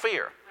them for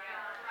fear.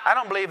 I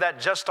don't believe that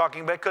just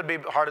talking about, it could be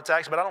heart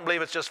attacks, but I don't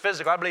believe it's just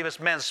physical. I believe it's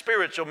men's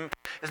spiritual,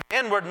 it's the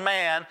inward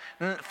man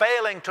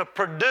failing to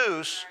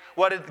produce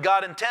what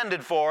God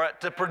intended for it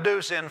to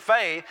produce in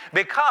faith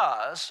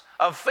because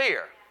of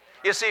fear.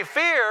 You see,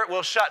 fear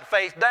will shut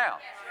faith down.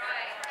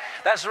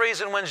 That's the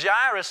reason when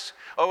Jairus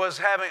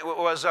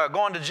was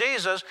going to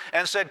Jesus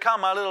and said, come,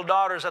 my little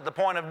daughter's at the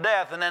point of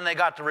death, and then they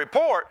got the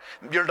report,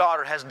 your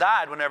daughter has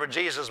died, whenever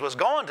Jesus was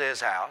going to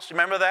his house. You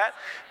remember that?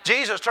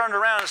 Jesus turned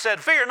around and said,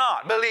 fear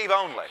not, believe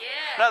only.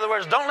 Yeah. In other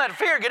words, don't let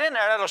fear get in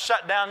there. That'll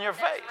shut down your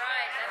faith.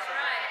 That's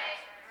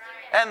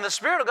right. And the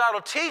Spirit of God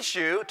will teach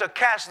you to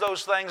cast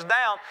those things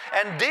down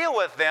and deal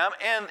with them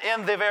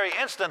in the very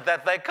instant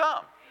that they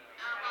come.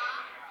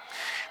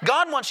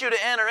 God wants you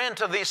to enter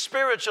into the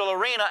spiritual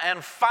arena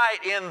and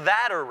fight in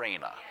that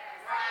arena.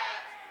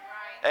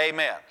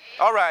 Amen.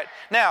 All right.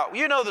 Now,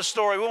 you know the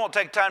story. We won't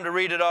take time to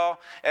read it all.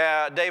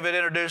 David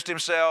introduced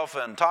himself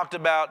and talked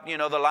about,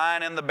 the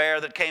lion and the bear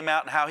that came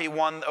out and how he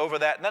won over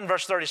that. And then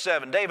verse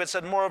 37, David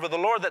said, moreover, the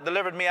Lord that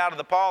delivered me out of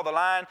the paw of the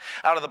lion,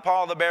 out of the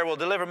paw of the bear, will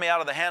deliver me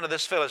out of the hand of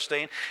this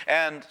Philistine.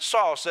 And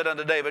Saul said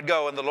unto David,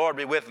 go, and the Lord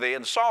be with thee.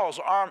 And Saul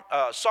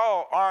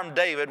armed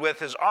David with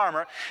his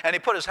armor, and he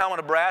put his helmet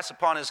of brass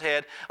upon his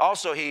head.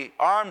 Also he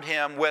armed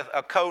him with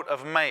a coat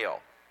of mail.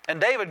 And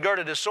David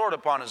girded his sword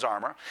upon his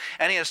armor,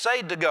 and he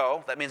essayed to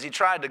go. That means he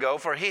tried to go,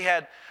 for he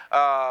had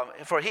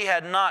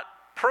not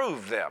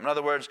proved them. In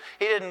other words,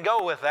 he didn't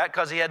go with that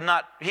because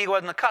he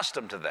wasn't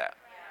accustomed to that.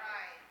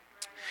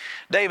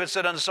 David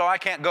said unto Saul, I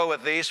can't go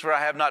with these, for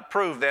I have not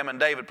proved them. And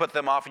David put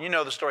them off. And you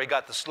know the story. He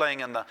got the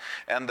sling and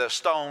the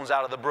stones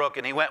out of the brook,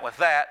 and he went with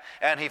that,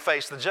 and he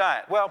faced the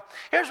giant. Well,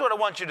 here's what I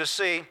want you to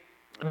see.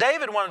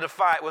 David wanted to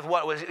fight with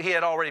what he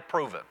had already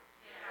proven.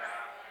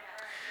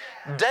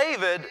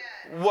 David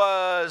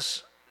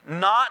was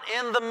not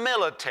in the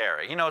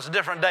military. It's a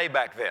different day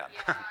back then.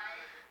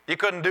 You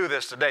couldn't do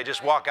this today,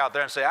 just walk out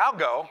there and say, I'll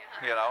go,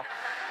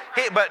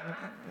 But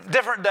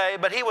different day,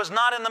 but he was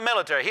not in the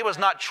military. He was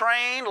not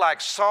trained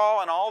like Saul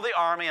and all the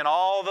army and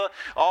all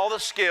the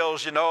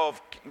skills,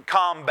 of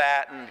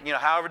combat and,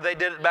 however they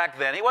did it back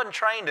then. He wasn't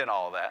trained in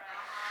all that.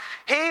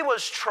 He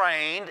was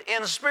trained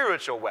in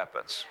spiritual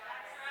weapons.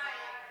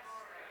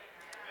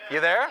 You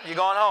there? You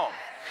going home?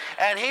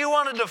 And he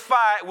wanted to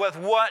fight with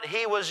what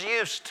he was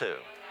used to.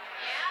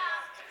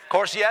 Of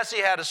course, yes, he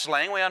had a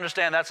sling. We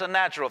understand that's a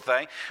natural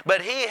thing.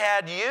 But he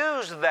had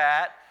used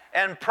that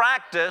and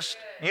practiced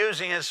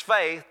using his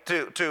faith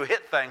to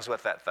hit things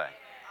with that thing.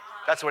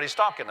 That's what he's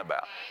talking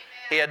about.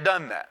 He had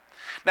done that.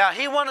 Now,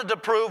 he wanted to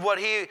prove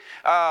he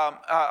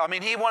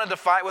wanted to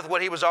fight with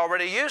what he was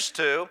already used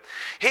to.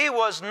 He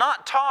was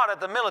not taught at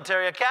the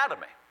military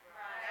academy.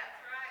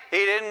 He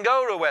didn't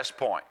go to West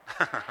Point.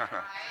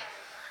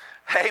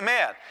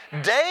 Amen.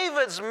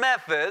 David's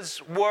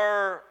methods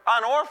were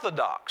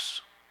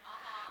unorthodox,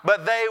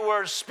 but they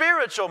were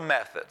spiritual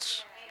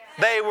methods.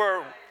 They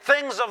were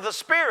things of the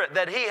Spirit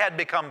that he had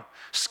become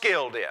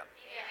skilled in.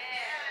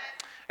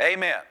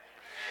 Amen.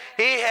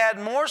 He had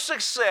more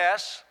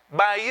success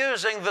by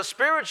using the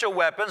spiritual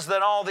weapons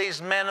than all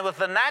these men with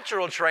the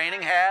natural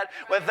training had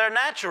with their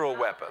natural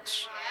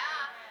weapons.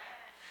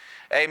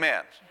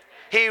 Amen.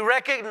 He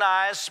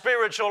recognized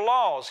spiritual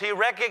laws. He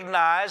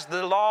recognized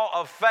the law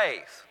of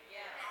faith,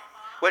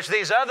 which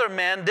these other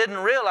men didn't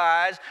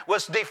realize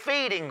was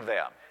defeating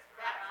them.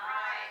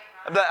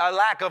 A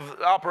lack of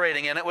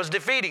operating in it was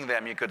defeating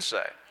them, you could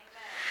say.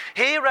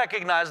 David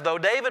recognized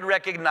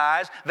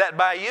that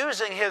by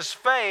using his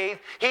faith,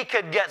 he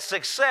could get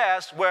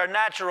success where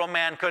natural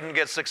man couldn't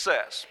get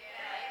success.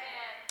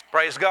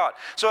 Praise God.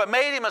 So it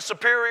made him a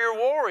superior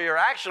warrior,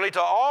 actually,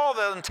 to all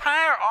the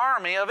entire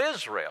army of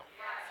Israel.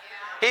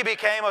 He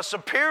became a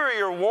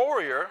superior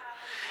warrior.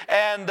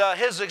 And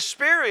his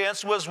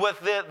experience was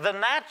with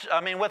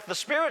with the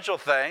spiritual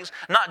things,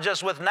 not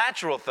just with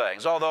natural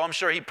things. Although I'm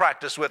sure he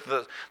practiced with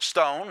the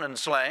stone and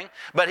sling,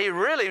 but he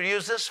really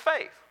used his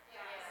faith.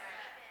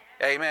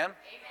 Yes. Amen.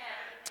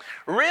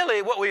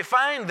 Really, what we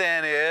find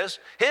then is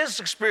his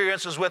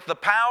experience is with the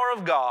power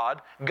of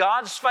God,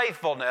 God's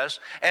faithfulness,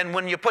 and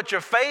when you put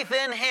your faith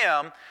in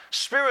Him,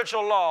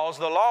 spiritual laws,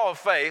 the law of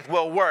faith,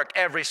 will work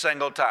every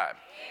single time.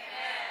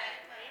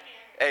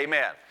 Amen.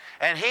 Amen.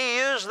 And he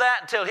used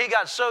that until he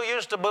got so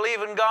used to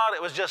believing God,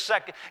 it was just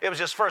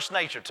first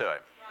nature to him.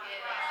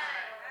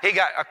 He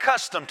got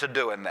accustomed to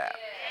doing that.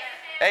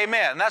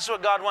 Amen. And that's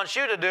what God wants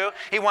you to do.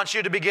 He wants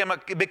you to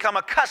become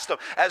accustomed.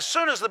 As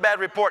soon as the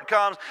bad report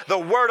comes, the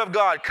Word of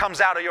God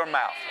comes out of your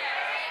mouth.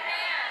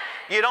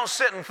 You don't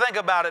sit and think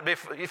about it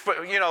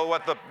before, you know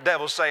what the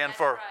devil's saying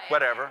for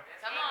whatever,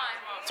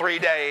 3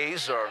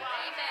 days or...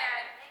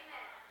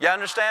 You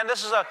understand?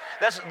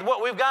 That's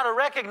what we've got to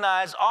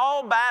recognize.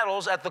 All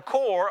battles at the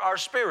core are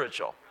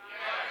spiritual.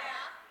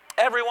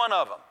 Every one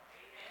of them.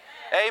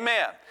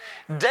 Amen.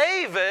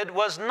 David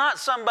was not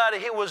somebody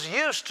who was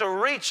used to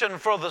reaching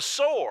for the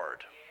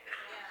sword.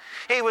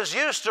 He was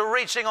used to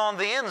reaching on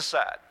the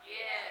inside.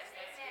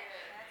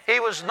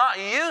 He was not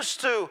used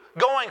to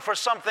going for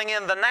something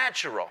in the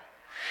natural.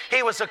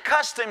 He was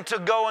accustomed to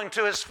going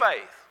to his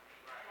faith.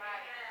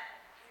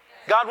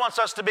 God wants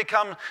us to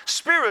become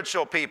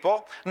spiritual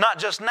people, not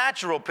just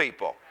natural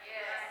people.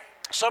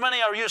 So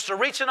many are used to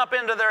reaching up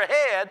into their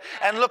head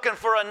and looking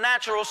for a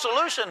natural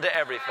solution to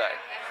everything.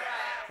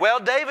 Well,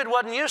 David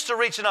wasn't used to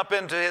reaching up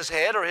into his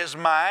head or his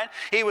mind.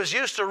 He was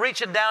used to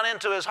reaching down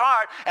into his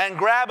heart and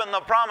grabbing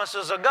the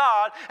promises of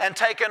God and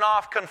taking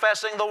off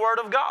confessing the Word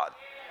of God.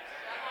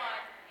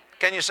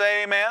 Can you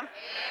say amen?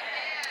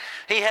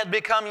 He had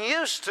become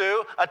used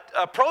to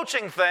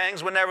approaching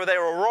things whenever they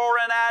were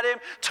roaring at him,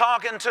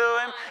 talking to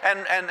him,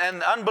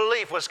 and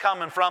unbelief was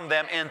coming from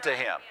them into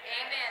him.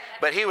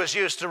 But he was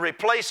used to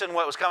replacing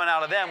what was coming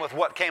out of them with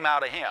what came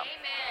out of him.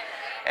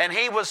 And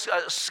he was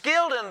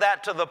skilled in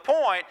that to the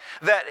point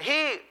that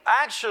he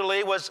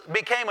actually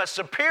became a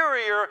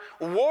superior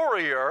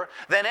warrior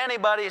than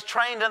anybody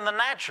trained in the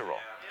natural.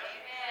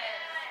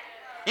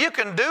 You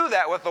can do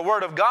that with the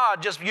Word of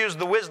God. Just use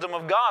the wisdom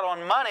of God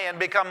on money and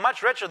become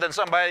much richer than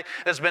somebody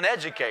that's been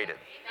educated.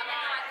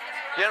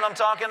 You know what I'm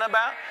talking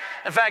about?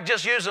 In fact,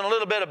 just using a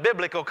little bit of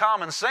biblical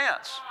common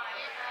sense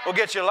will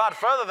get you a lot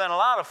further than a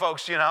lot of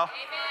folks, you know.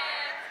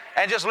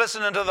 And just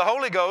listening to the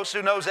Holy Ghost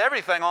who knows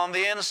everything on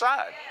the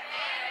inside.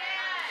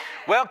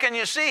 Well, can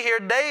you see here,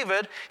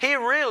 David, he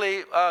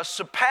really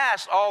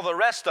surpassed all the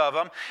rest of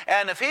them.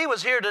 And if he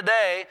was here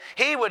today,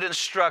 he would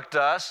instruct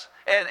us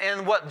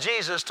in what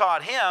Jesus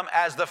taught him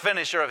as the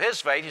finisher of his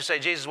faith. You say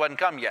Jesus wasn't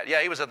come yet.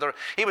 Yeah,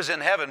 he was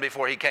in heaven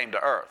before he came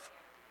to earth.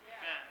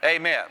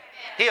 Amen.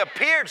 He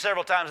appeared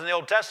several times in the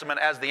Old Testament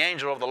as the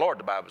angel of the Lord,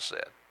 the Bible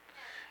said.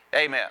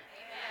 Amen.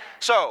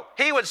 So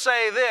he would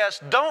say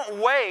this, don't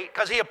wait,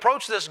 because he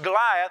approached this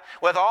Goliath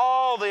with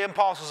all the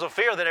impulses of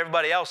fear that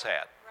everybody else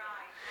had.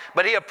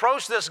 But he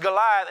approached this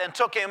Goliath and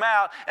took him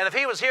out. And if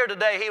he was here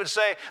today, he would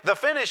say, the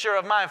finisher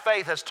of my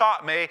faith has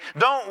taught me,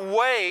 don't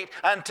wait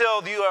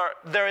until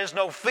there is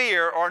no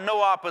fear or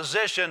no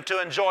opposition to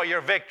enjoy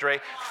your victory.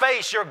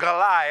 Face your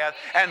Goliath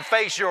and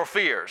face your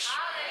fears.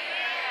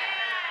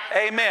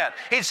 Amen.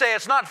 He'd say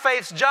it's not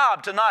faith's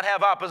job to not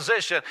have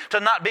opposition, to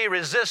not be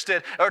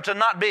resisted, or to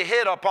not be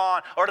hit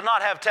upon, or to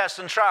not have tests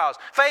and trials.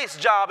 Faith's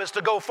job is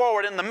to go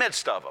forward in the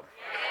midst of them.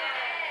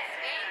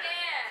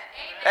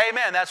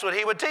 Amen. That's what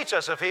he would teach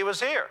us if he was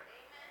here.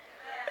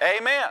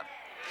 Amen.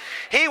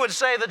 He would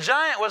say the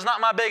giant was not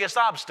my biggest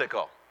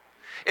obstacle.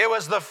 It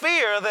was the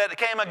fear that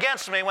came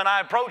against me when I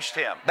approached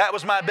him. That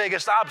was my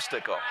biggest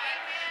obstacle.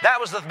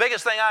 That was the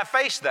biggest thing I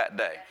faced that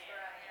day.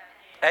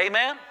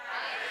 Amen.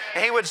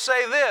 He would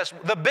say this,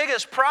 the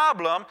biggest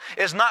problem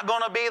is not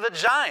going to be the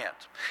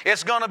giant.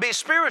 It's going to be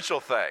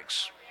spiritual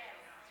things.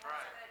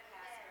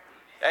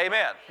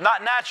 Amen.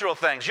 Not natural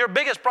things. Your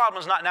biggest problem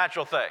is not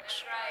natural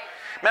things.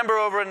 Remember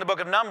over in the book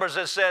of Numbers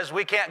it says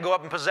we can't go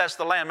up and possess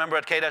the land. Remember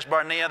at Kadesh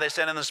Barnea they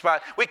sent in the spy.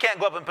 We can't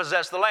go up and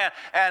possess the land.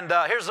 And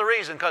here's the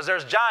reason, because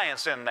there's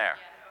giants in there.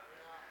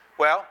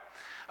 Well,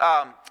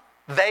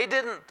 they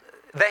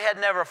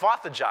had never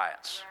fought the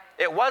giants.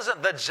 It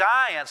wasn't the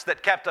giants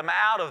that kept them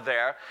out of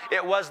there.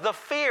 It was the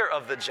fear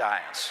of the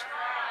giants.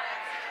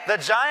 The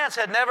giants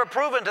had never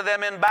proven to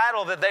them in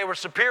battle that they were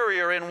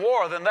superior in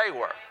war than they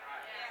were.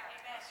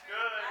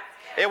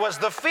 It was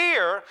the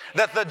fear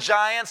that the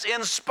giants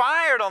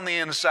inspired on the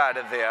inside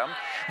of them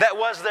that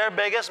was their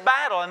biggest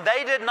battle. And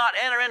they did not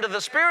enter into the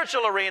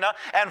spiritual arena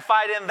and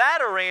fight in that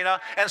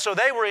arena. And so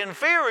they were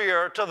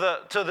inferior to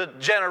the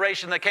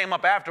generation that came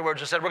up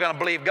afterwards and said, we're going to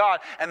believe God.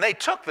 And they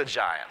took the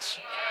giants.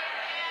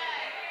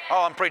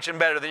 Oh, I'm preaching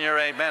better than your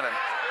amen.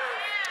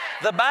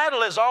 The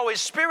battle is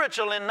always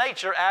spiritual in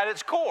nature at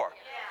its core.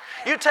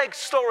 You take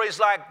stories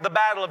like the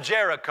Battle of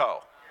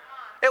Jericho.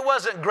 It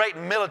wasn't great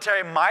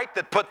military might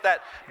that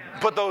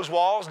put those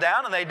walls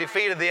down and they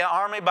defeated the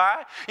army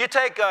by. You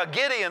take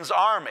Gideon's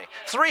army.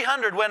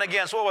 300 went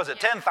against,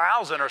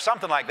 10,000 or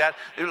something like that.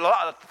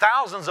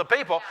 Thousands of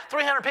people.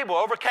 300 people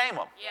overcame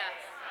them. Yes.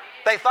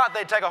 They thought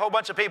they'd take a whole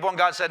bunch of people and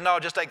God said, no,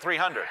 just take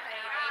 300.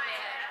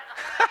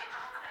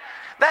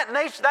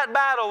 That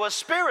battle was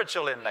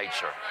spiritual in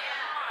nature.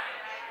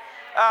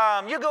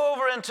 You go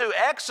over into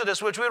Exodus,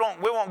 which we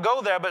won't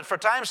go there, but for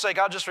time's sake,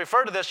 I'll just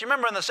refer to this. You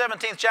remember in the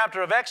 17th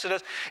chapter of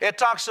Exodus, it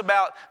talks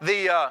about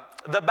the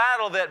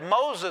battle that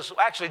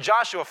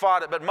Joshua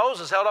fought it, but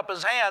Moses held up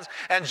his hands,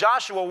 and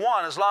Joshua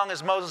won as long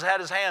as Moses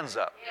had his hands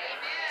up.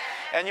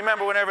 Amen. And you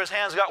remember whenever his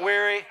hands got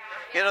weary,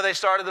 they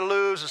started to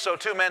lose, and so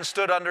 2 men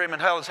stood under him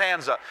and held his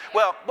hands up.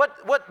 Well,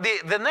 what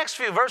the next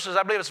few verses,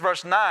 I believe it's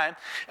verse 9,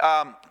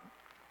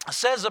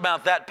 says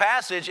about that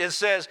passage, it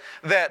says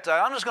that,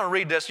 I'm just going to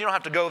read this. You don't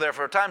have to go there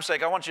for time's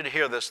sake. I want you to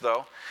hear this,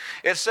 though.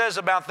 It says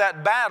about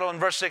that battle in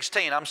verse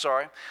 16,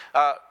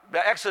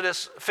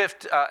 Exodus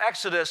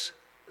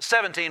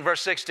 17,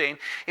 verse 16,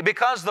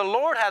 because the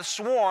Lord hath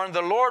sworn,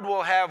 the Lord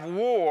will have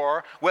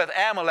war with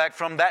Amalek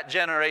from that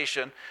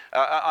generation,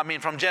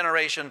 from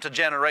generation to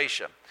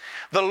generation.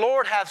 The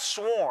Lord hath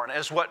sworn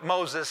is what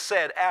Moses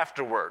said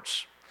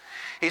afterwards.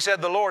 He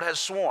said the Lord has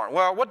sworn.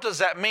 Well, what does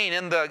that mean?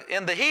 In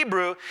the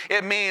Hebrew,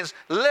 it means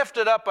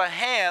lifted up a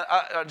hand,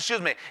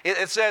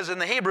 it says in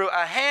the Hebrew,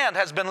 a hand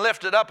has been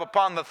lifted up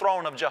upon the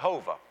throne of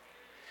Jehovah.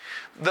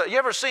 You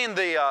ever seen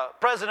the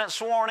president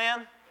sworn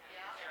in?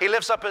 He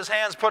lifts up his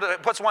hands,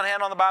 puts one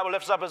hand on the Bible,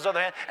 lifts up his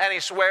other hand, and he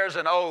swears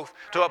an oath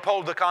to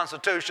uphold the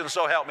Constitution,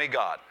 so help me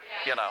God,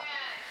 you know.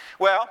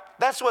 Well,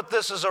 that's what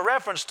this is a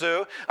reference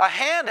to. A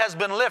hand has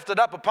been lifted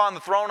up upon the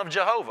throne of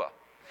Jehovah.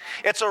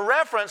 It's a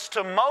reference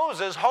to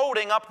Moses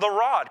holding up the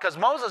rod, because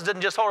Moses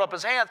didn't just hold up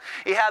his hands,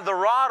 he had the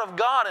rod of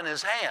God in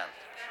his hand.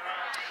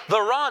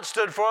 The rod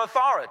stood for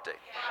authority.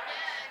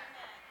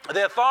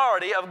 The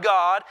authority of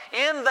God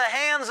in the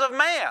hands of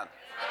man.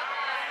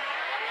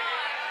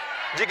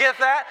 Did you get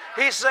that?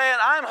 He's saying,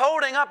 I'm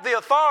holding up the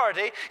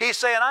authority. He's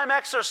saying, I'm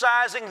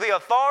exercising the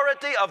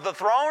authority of the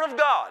throne of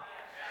God,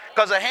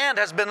 because a hand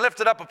has been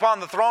lifted up upon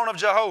the throne of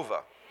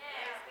Jehovah.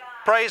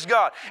 Praise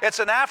God. It's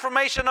an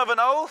affirmation of an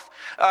oath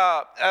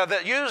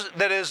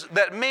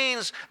that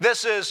means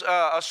this is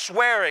a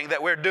swearing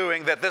that we're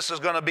doing that this is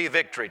going to be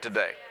victory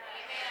today.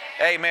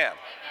 Amen.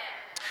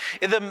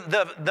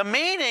 The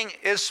meaning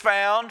is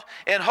found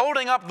in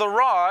holding up the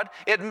rod.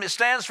 It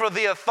stands for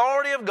the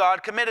authority of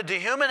God committed to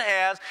human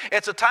hands.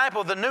 It's a type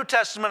of the New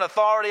Testament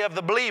authority of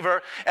the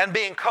believer and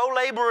being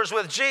co-laborers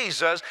with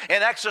Jesus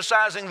in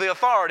exercising the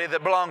authority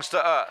that belongs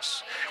to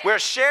us. We're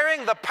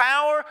sharing the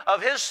power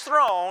of His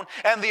throne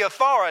and the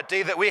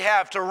authority that we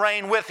have to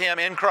reign with Him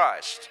in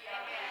Christ.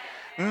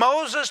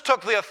 Moses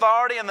took the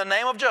authority in the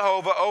name of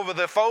Jehovah over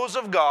the foes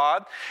of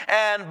God,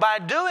 and by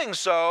doing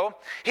so,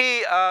 he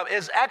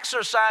is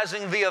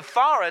exercising the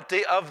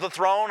authority of the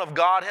throne of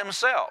God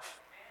Himself.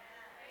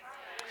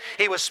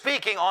 He was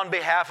speaking on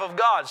behalf of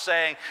God,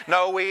 saying,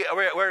 no,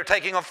 we're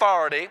taking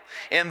authority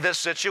in this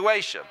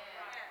situation.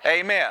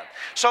 Amen.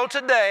 So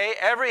today,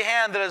 every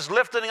hand that is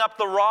lifting up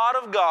the rod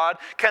of God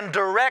can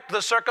direct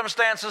the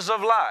circumstances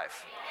of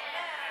life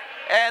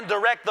and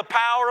direct the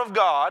power of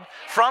God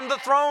from the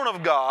throne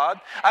of God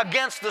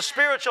against the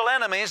spiritual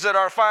enemies that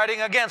are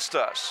fighting against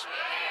us.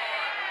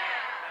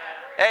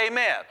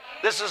 Amen.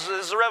 This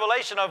is a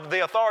revelation of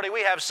the authority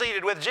we have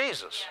seated with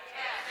Jesus.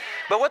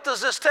 But what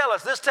does this tell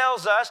us? This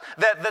tells us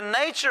that the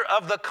nature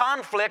of the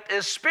conflict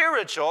is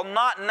spiritual,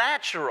 not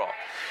natural.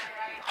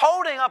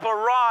 Holding up a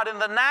rod in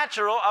the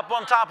natural up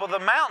on top of the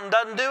mountain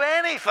doesn't do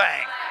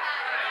anything.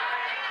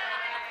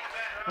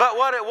 But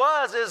what it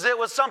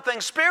was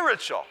something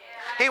spiritual.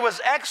 He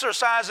was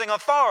exercising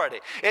authority.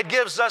 It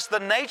gives us the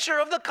nature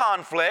of the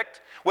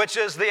conflict, which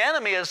is the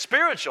enemy is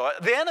spiritual.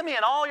 The enemy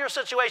in all your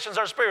situations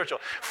are spiritual.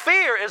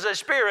 Fear is a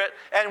spirit,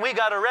 and we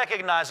got to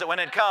recognize it when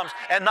it comes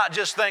and not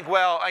just think,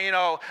 well,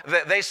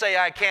 they say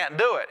I can't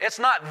do it. It's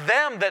not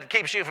them that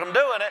keeps you from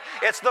doing it.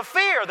 It's the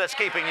fear that's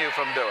keeping you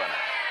from doing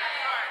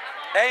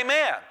it.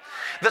 Amen.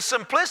 The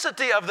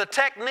simplicity of the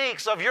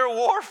techniques of your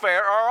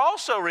warfare are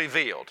also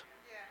revealed.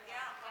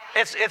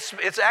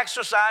 It's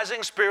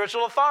exercising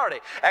spiritual authority,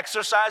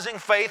 exercising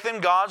faith in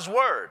God's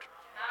Word.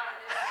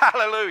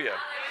 Hallelujah.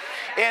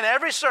 In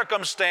every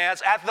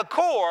circumstance, at the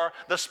core,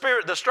 the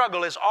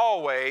struggle is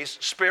always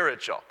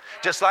spiritual.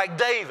 Just like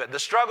David, the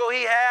struggle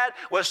he had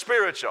was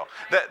spiritual.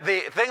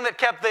 The thing that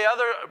kept the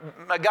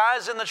other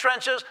guys in the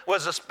trenches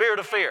was the spirit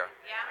of fear.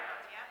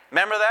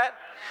 Remember that?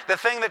 The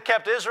thing that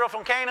kept Israel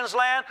from Canaan's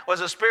land was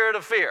a spirit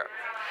of fear.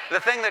 The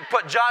thing that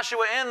put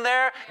Joshua in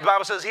there, the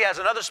Bible says he has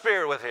another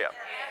spirit with him.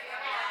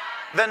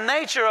 The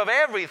nature of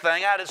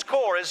everything at its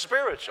core is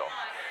spiritual.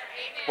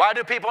 Why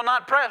do people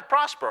not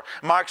prosper?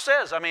 Matthew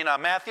says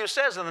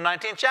in the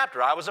 19th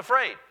chapter, I was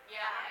afraid.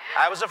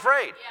 I was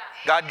afraid.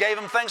 God gave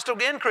him things to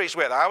increase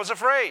with. I was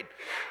afraid.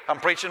 I'm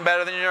preaching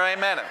better than your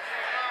amen.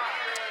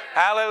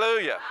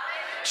 Hallelujah.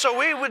 So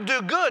we would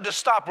do good to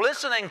stop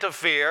listening to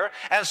fear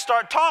and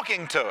start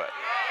talking to it.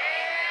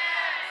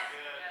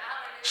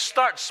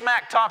 Start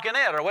smack talking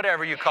it, or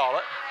whatever you call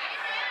it.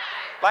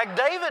 Like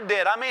David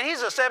did.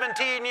 He's a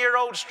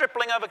 17-year-old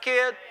stripling of a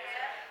kid.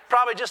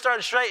 Probably just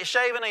started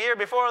shaving a year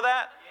before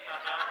that.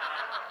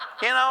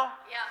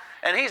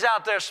 And he's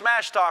out there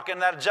smash talking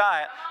that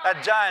giant.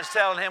 That giant's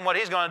telling him what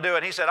he's going to do.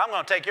 And he said, I'm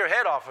going to take your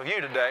head off of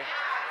you today.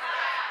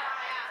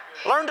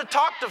 Learn to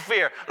talk to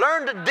fear.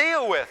 Learn to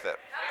deal with it.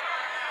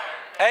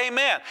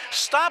 Amen.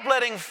 Stop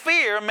letting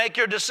fear make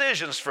your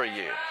decisions for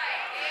you.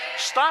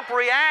 Stop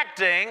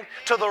reacting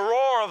to the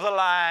roar of the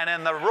lion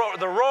and the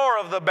roar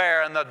of the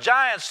bear and the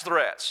giant's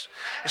threats.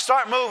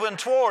 Start moving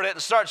toward it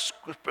and start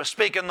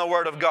speaking the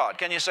Word of God.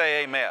 Can you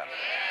say amen?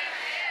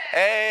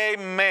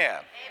 Amen.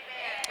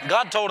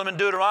 God told him in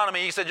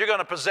Deuteronomy, He said, you're going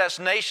to possess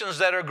nations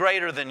that are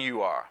greater than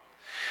you are.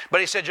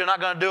 But he said, you're not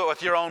going to do it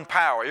with your own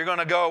power. You're going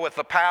to go with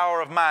the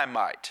power of my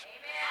might.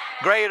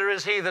 Greater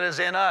is he that is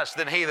in us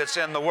than he that's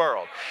in the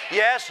world.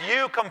 Yes,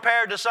 you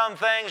compared to some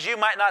things, you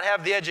might not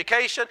have the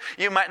education,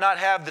 you might not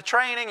have the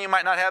training, you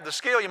might not have the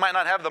skill, you might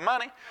not have the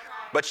money,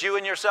 but you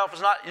in yourself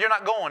you're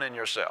not going in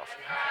yourself.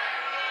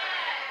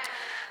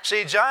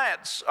 See,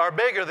 giants are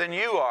bigger than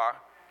you are,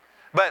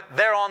 but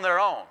they're on their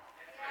own.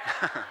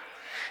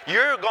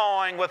 You're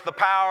going with the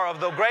power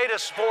of the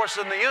greatest force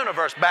in the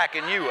universe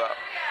backing you up.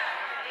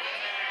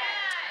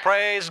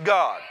 Praise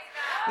God.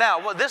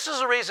 Now, this is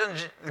the reason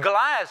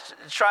Goliath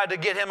tried to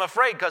get him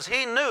afraid, because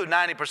he knew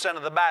 90%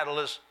 of the battle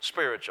is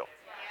spiritual.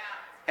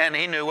 And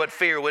he knew what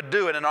fear would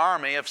do in an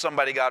army if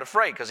somebody got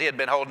afraid, because he had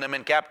been holding them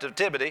in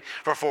captivity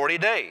for 40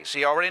 days.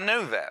 He already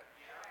knew that.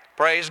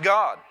 Praise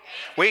God.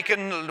 Why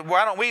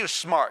don't we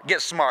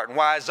get smart and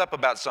wise up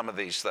about some of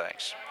these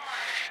things?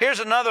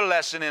 Here's another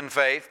lesson in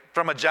faith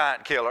from a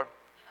giant killer.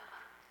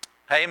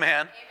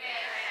 Amen.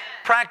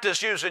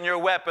 Practice using your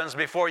weapons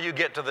before you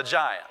get to the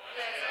giant.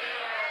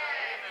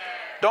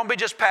 Don't be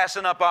just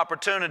passing up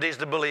opportunities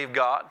to believe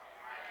God.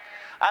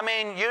 I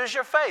mean, use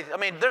your faith. I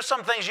mean, there's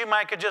some things you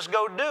might could just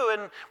go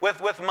do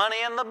with money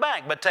in the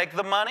bank, but take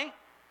the money.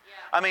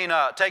 I mean,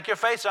 take your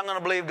faith. So I'm going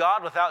to believe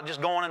God without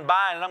just going and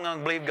buying it. I'm going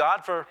to believe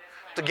God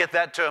to get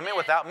that to me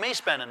without me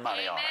spending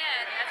money on it.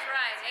 That's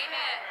right.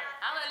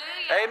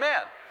 Amen. Hallelujah.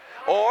 Amen.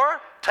 Or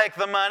take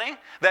the money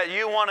that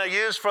you want to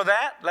use for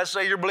that. Let's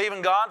say you're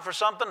believing God for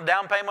something,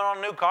 down payment on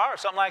a new car or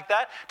something like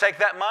that. Take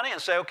that money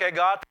and say, okay,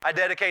 God, I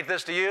dedicate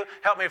this to you.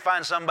 Help me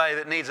find somebody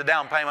that needs a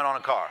down payment on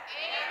a car.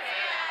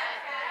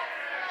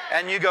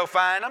 And you go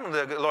find them.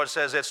 The Lord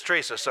says it's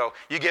Teresa. So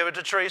you give it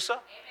to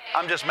Teresa.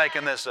 I'm just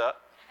making this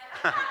up.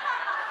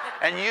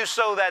 And you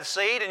sow that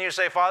seed and you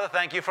say, Father,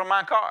 thank you for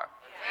my car.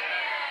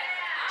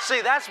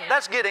 See,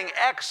 that's getting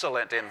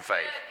excellent in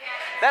faith.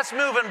 That's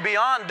moving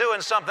beyond doing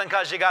something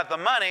because you got the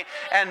money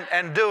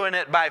and doing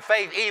it by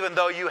faith even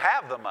though you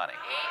have the money.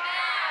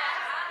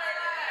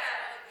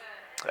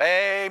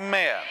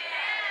 Amen.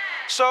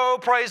 So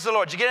praise the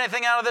Lord. Did you get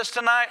anything out of this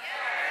tonight?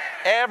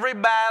 Every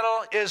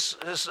battle is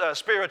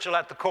spiritual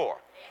at the core.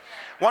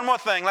 One more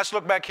thing. Let's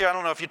look back here. I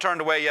don't know if you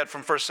turned away yet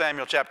from 1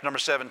 Samuel chapter number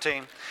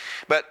 17.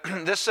 But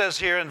this says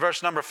here in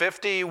verse number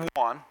 51,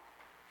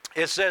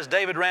 it says,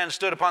 David ran and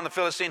stood upon the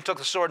Philistine, took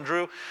the sword and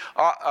drew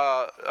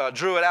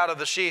it out of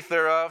the sheath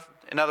thereof.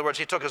 In other words,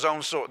 he took his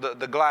own sword,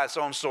 the Goliath's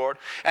own sword,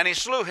 and he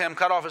slew him,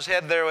 cut off his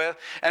head therewith.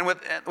 And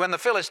when the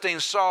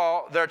Philistines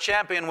saw their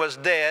champion was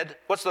dead,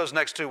 what's those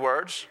next two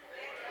words?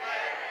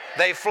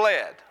 They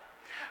fled.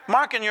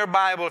 Mark in your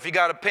Bible, if you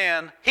got a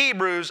pen,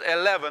 Hebrews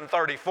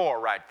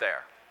 11:34 right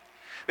there.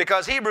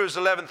 Because Hebrews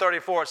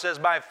 11:34, it says,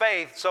 by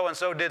faith,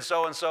 so-and-so did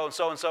so-and-so, and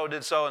so-and-so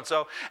did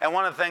so-and-so. And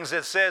one of the things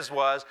it says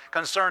was,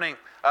 concerning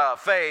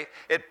faith,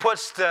 it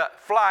puts to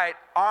flight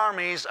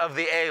armies of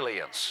the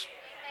aliens.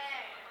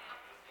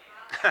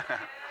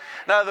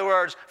 In other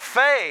words,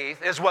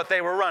 faith is what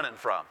they were running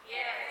from.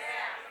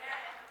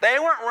 They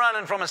weren't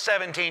running from a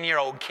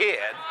 17-year-old kid.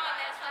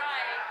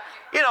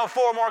 You know,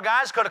 4 more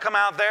guys could have come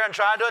out there and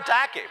tried to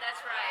attack him.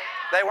 That's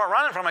right. They weren't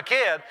running from a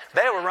kid.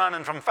 They were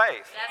running from faith. That's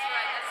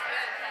right. That's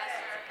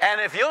good, Pastor.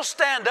 And if you'll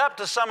stand up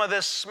to some of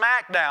this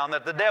smackdown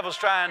that the devil's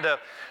trying to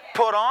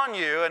put on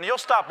you, and you'll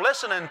stop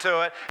listening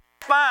to it,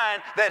 you'll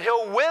find that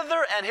he'll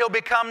wither and he'll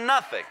become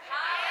nothing.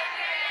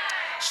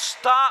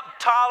 Stop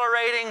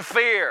tolerating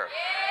fear.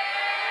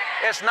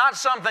 It's not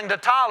something to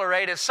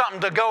tolerate. It's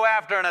something to go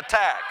after and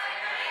attack.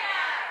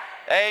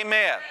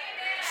 Amen.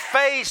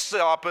 Face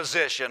the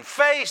opposition.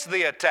 Face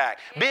the attack.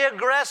 Be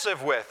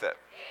aggressive with it.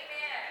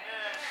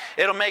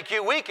 It'll make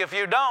you weak if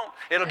you don't.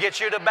 It'll get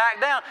you to back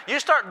down. You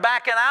start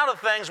backing out of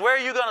things, where are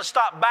you going to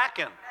stop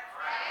backing?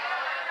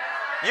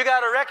 You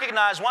got to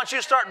recognize once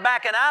you start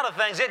backing out of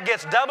things, it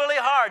gets doubly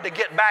hard to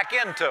get back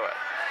into it.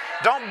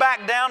 Don't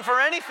back down for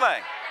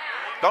anything.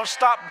 Don't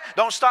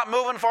stop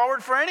moving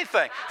forward for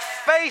anything.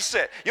 Face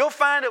it. You'll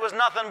find it was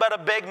nothing but a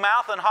big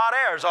mouth and hot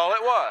air is all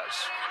it was.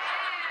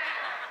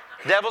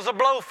 Devil's a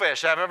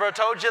blowfish. Have I ever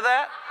told you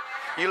that?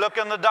 You look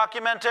in the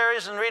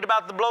documentaries and read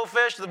about the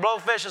blowfish. The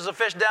blowfish is a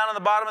fish down in the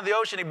bottom of the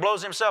ocean. He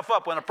blows himself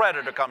up when a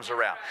predator comes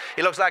around.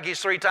 He looks like he's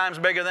 3 times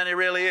bigger than he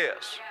really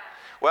is.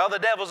 Well, the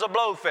devil's a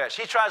blowfish.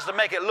 He tries to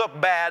make it look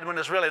bad when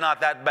it's really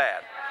not that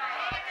bad.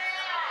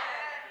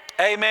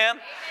 Amen?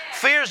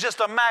 Fear's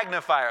just a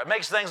magnifier. It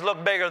makes things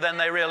look bigger than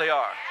they really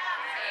are.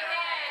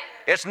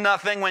 It's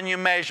nothing when you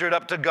measure it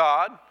up to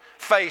God.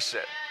 Face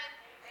it.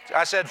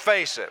 I said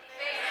face it.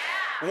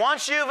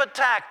 Once you've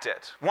attacked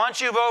it, once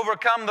you've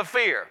overcome the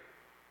fear,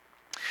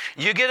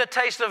 you get a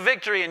taste of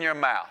victory in your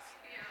mouth.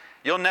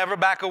 You'll never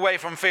back away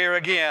from fear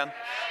again.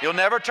 You'll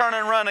never turn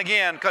and run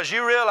again, because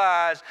you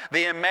realize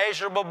the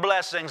immeasurable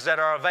blessings that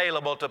are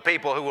available to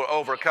people who will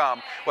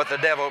overcome what the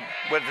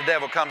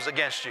devil comes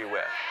against you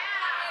with.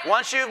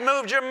 Once you've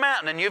moved your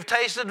mountain and you've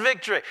tasted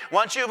victory,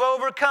 once you've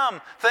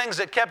overcome things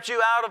that kept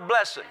you out of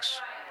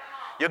blessings,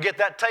 you'll get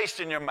that taste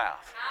in your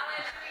mouth.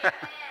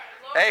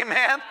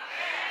 Amen?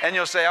 And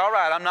you'll say, all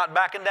right, I'm not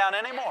backing down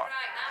anymore.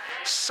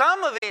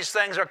 Some of these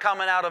things are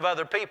coming out of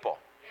other people.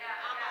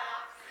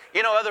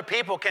 You know, other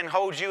people can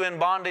hold you in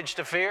bondage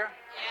to fear.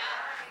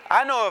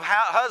 I know of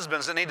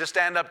husbands that need to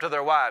stand up to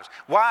their wives,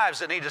 wives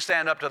that need to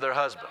stand up to their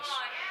husbands.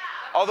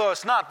 Although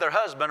it's not their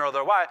husband or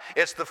their wife,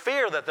 it's the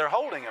fear that they're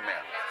holding them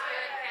in.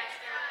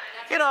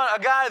 You know, a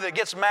guy that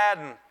gets mad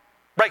and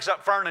breaks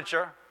up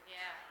furniture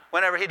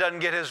whenever he doesn't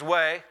get his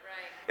way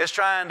is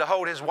trying to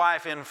hold his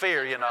wife in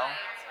fear, you know.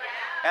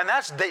 And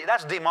that's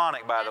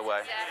demonic, by the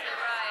way.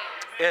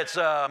 It's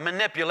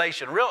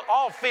manipulation.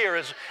 All fear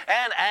is,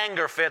 and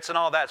anger fits and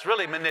all that's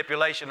really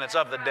manipulation. It's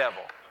of the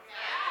devil.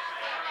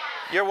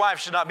 Your wife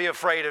should not be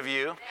afraid of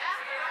you.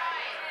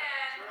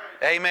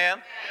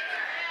 Amen.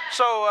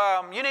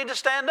 So you need to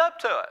stand up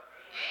to it.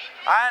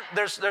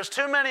 There's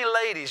too many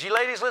ladies. You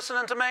ladies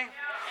listening to me?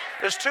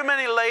 There's too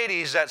many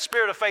ladies at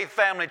Spirit of Faith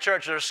Family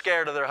Church that are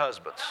scared of their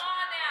husbands.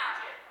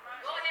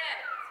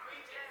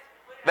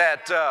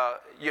 That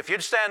if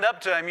you'd stand up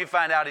to him, you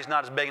find out he's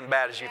not as big and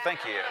bad as you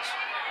think he is.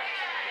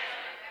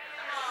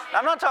 Now,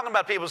 I'm not talking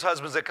about people's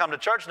husbands that come to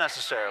church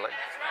necessarily.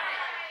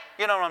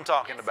 You know what I'm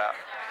talking about.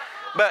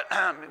 But,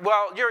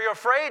 well, you're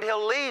afraid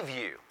he'll leave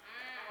you.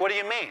 What do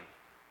you mean?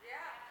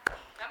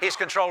 He's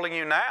controlling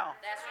you now.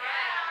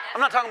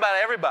 I'm not talking about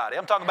everybody.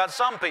 I'm talking about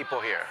some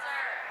people here.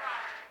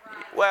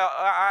 Well,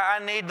 I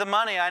need the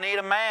money. I need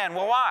a man.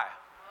 Well, why?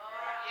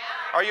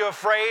 Are you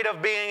afraid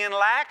of being in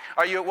lack?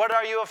 What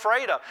are you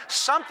afraid of?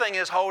 Something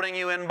is holding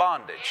you in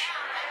bondage.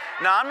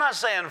 Now, I'm not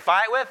saying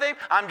fight with him.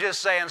 I'm just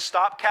saying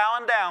stop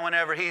cowing down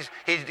whenever he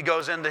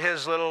goes into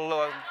his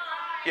little,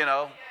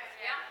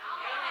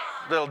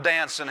 little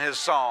dance in his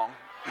song.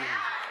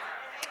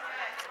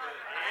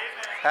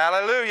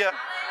 Hallelujah.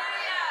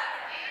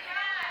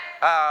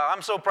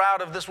 I'm so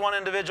proud of this one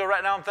individual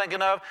right now I'm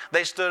thinking of.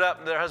 They stood up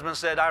and their husband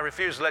said, I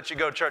refuse to let you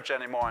go to church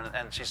anymore.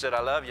 And she said,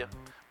 I love you,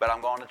 but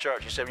I'm going to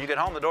church. He said, when you get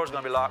home, the door's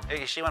going to be locked.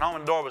 She went home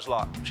and the door was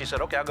locked. She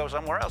said, okay, I'll go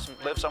somewhere else and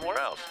live somewhere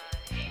else.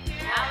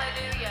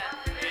 Hallelujah.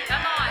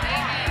 Come on,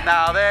 amen.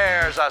 Now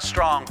there's a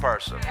strong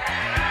person.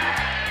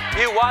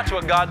 You watch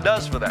what God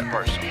does for that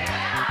person.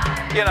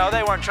 You know,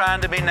 they weren't trying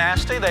to be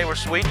nasty. They were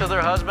sweet to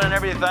their husband and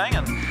everything.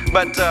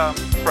 But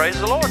praise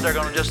the Lord, they're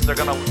going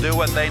to do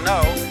what they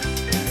know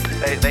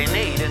they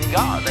need in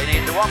God. They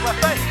need to walk by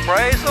faith.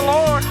 Praise the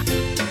Lord.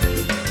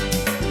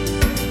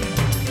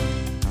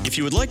 If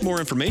you would like more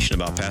information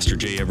about Pastor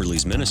Jay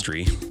Eberly's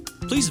ministry,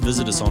 please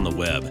visit us on the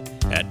web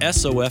at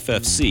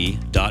soffc.org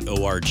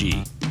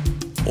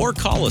or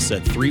call us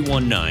at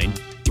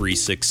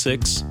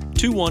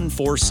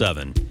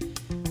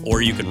 319-366-2147.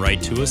 Or you can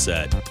write to us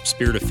at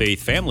Spirit of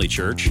Faith Family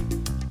Church,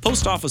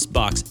 Post Office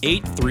Box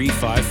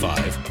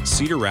 8355,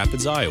 Cedar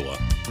Rapids, Iowa,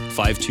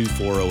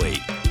 52408.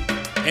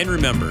 And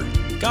remember,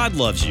 God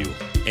loves you,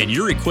 and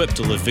you're equipped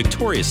to live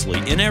victoriously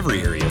in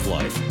every area of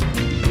life.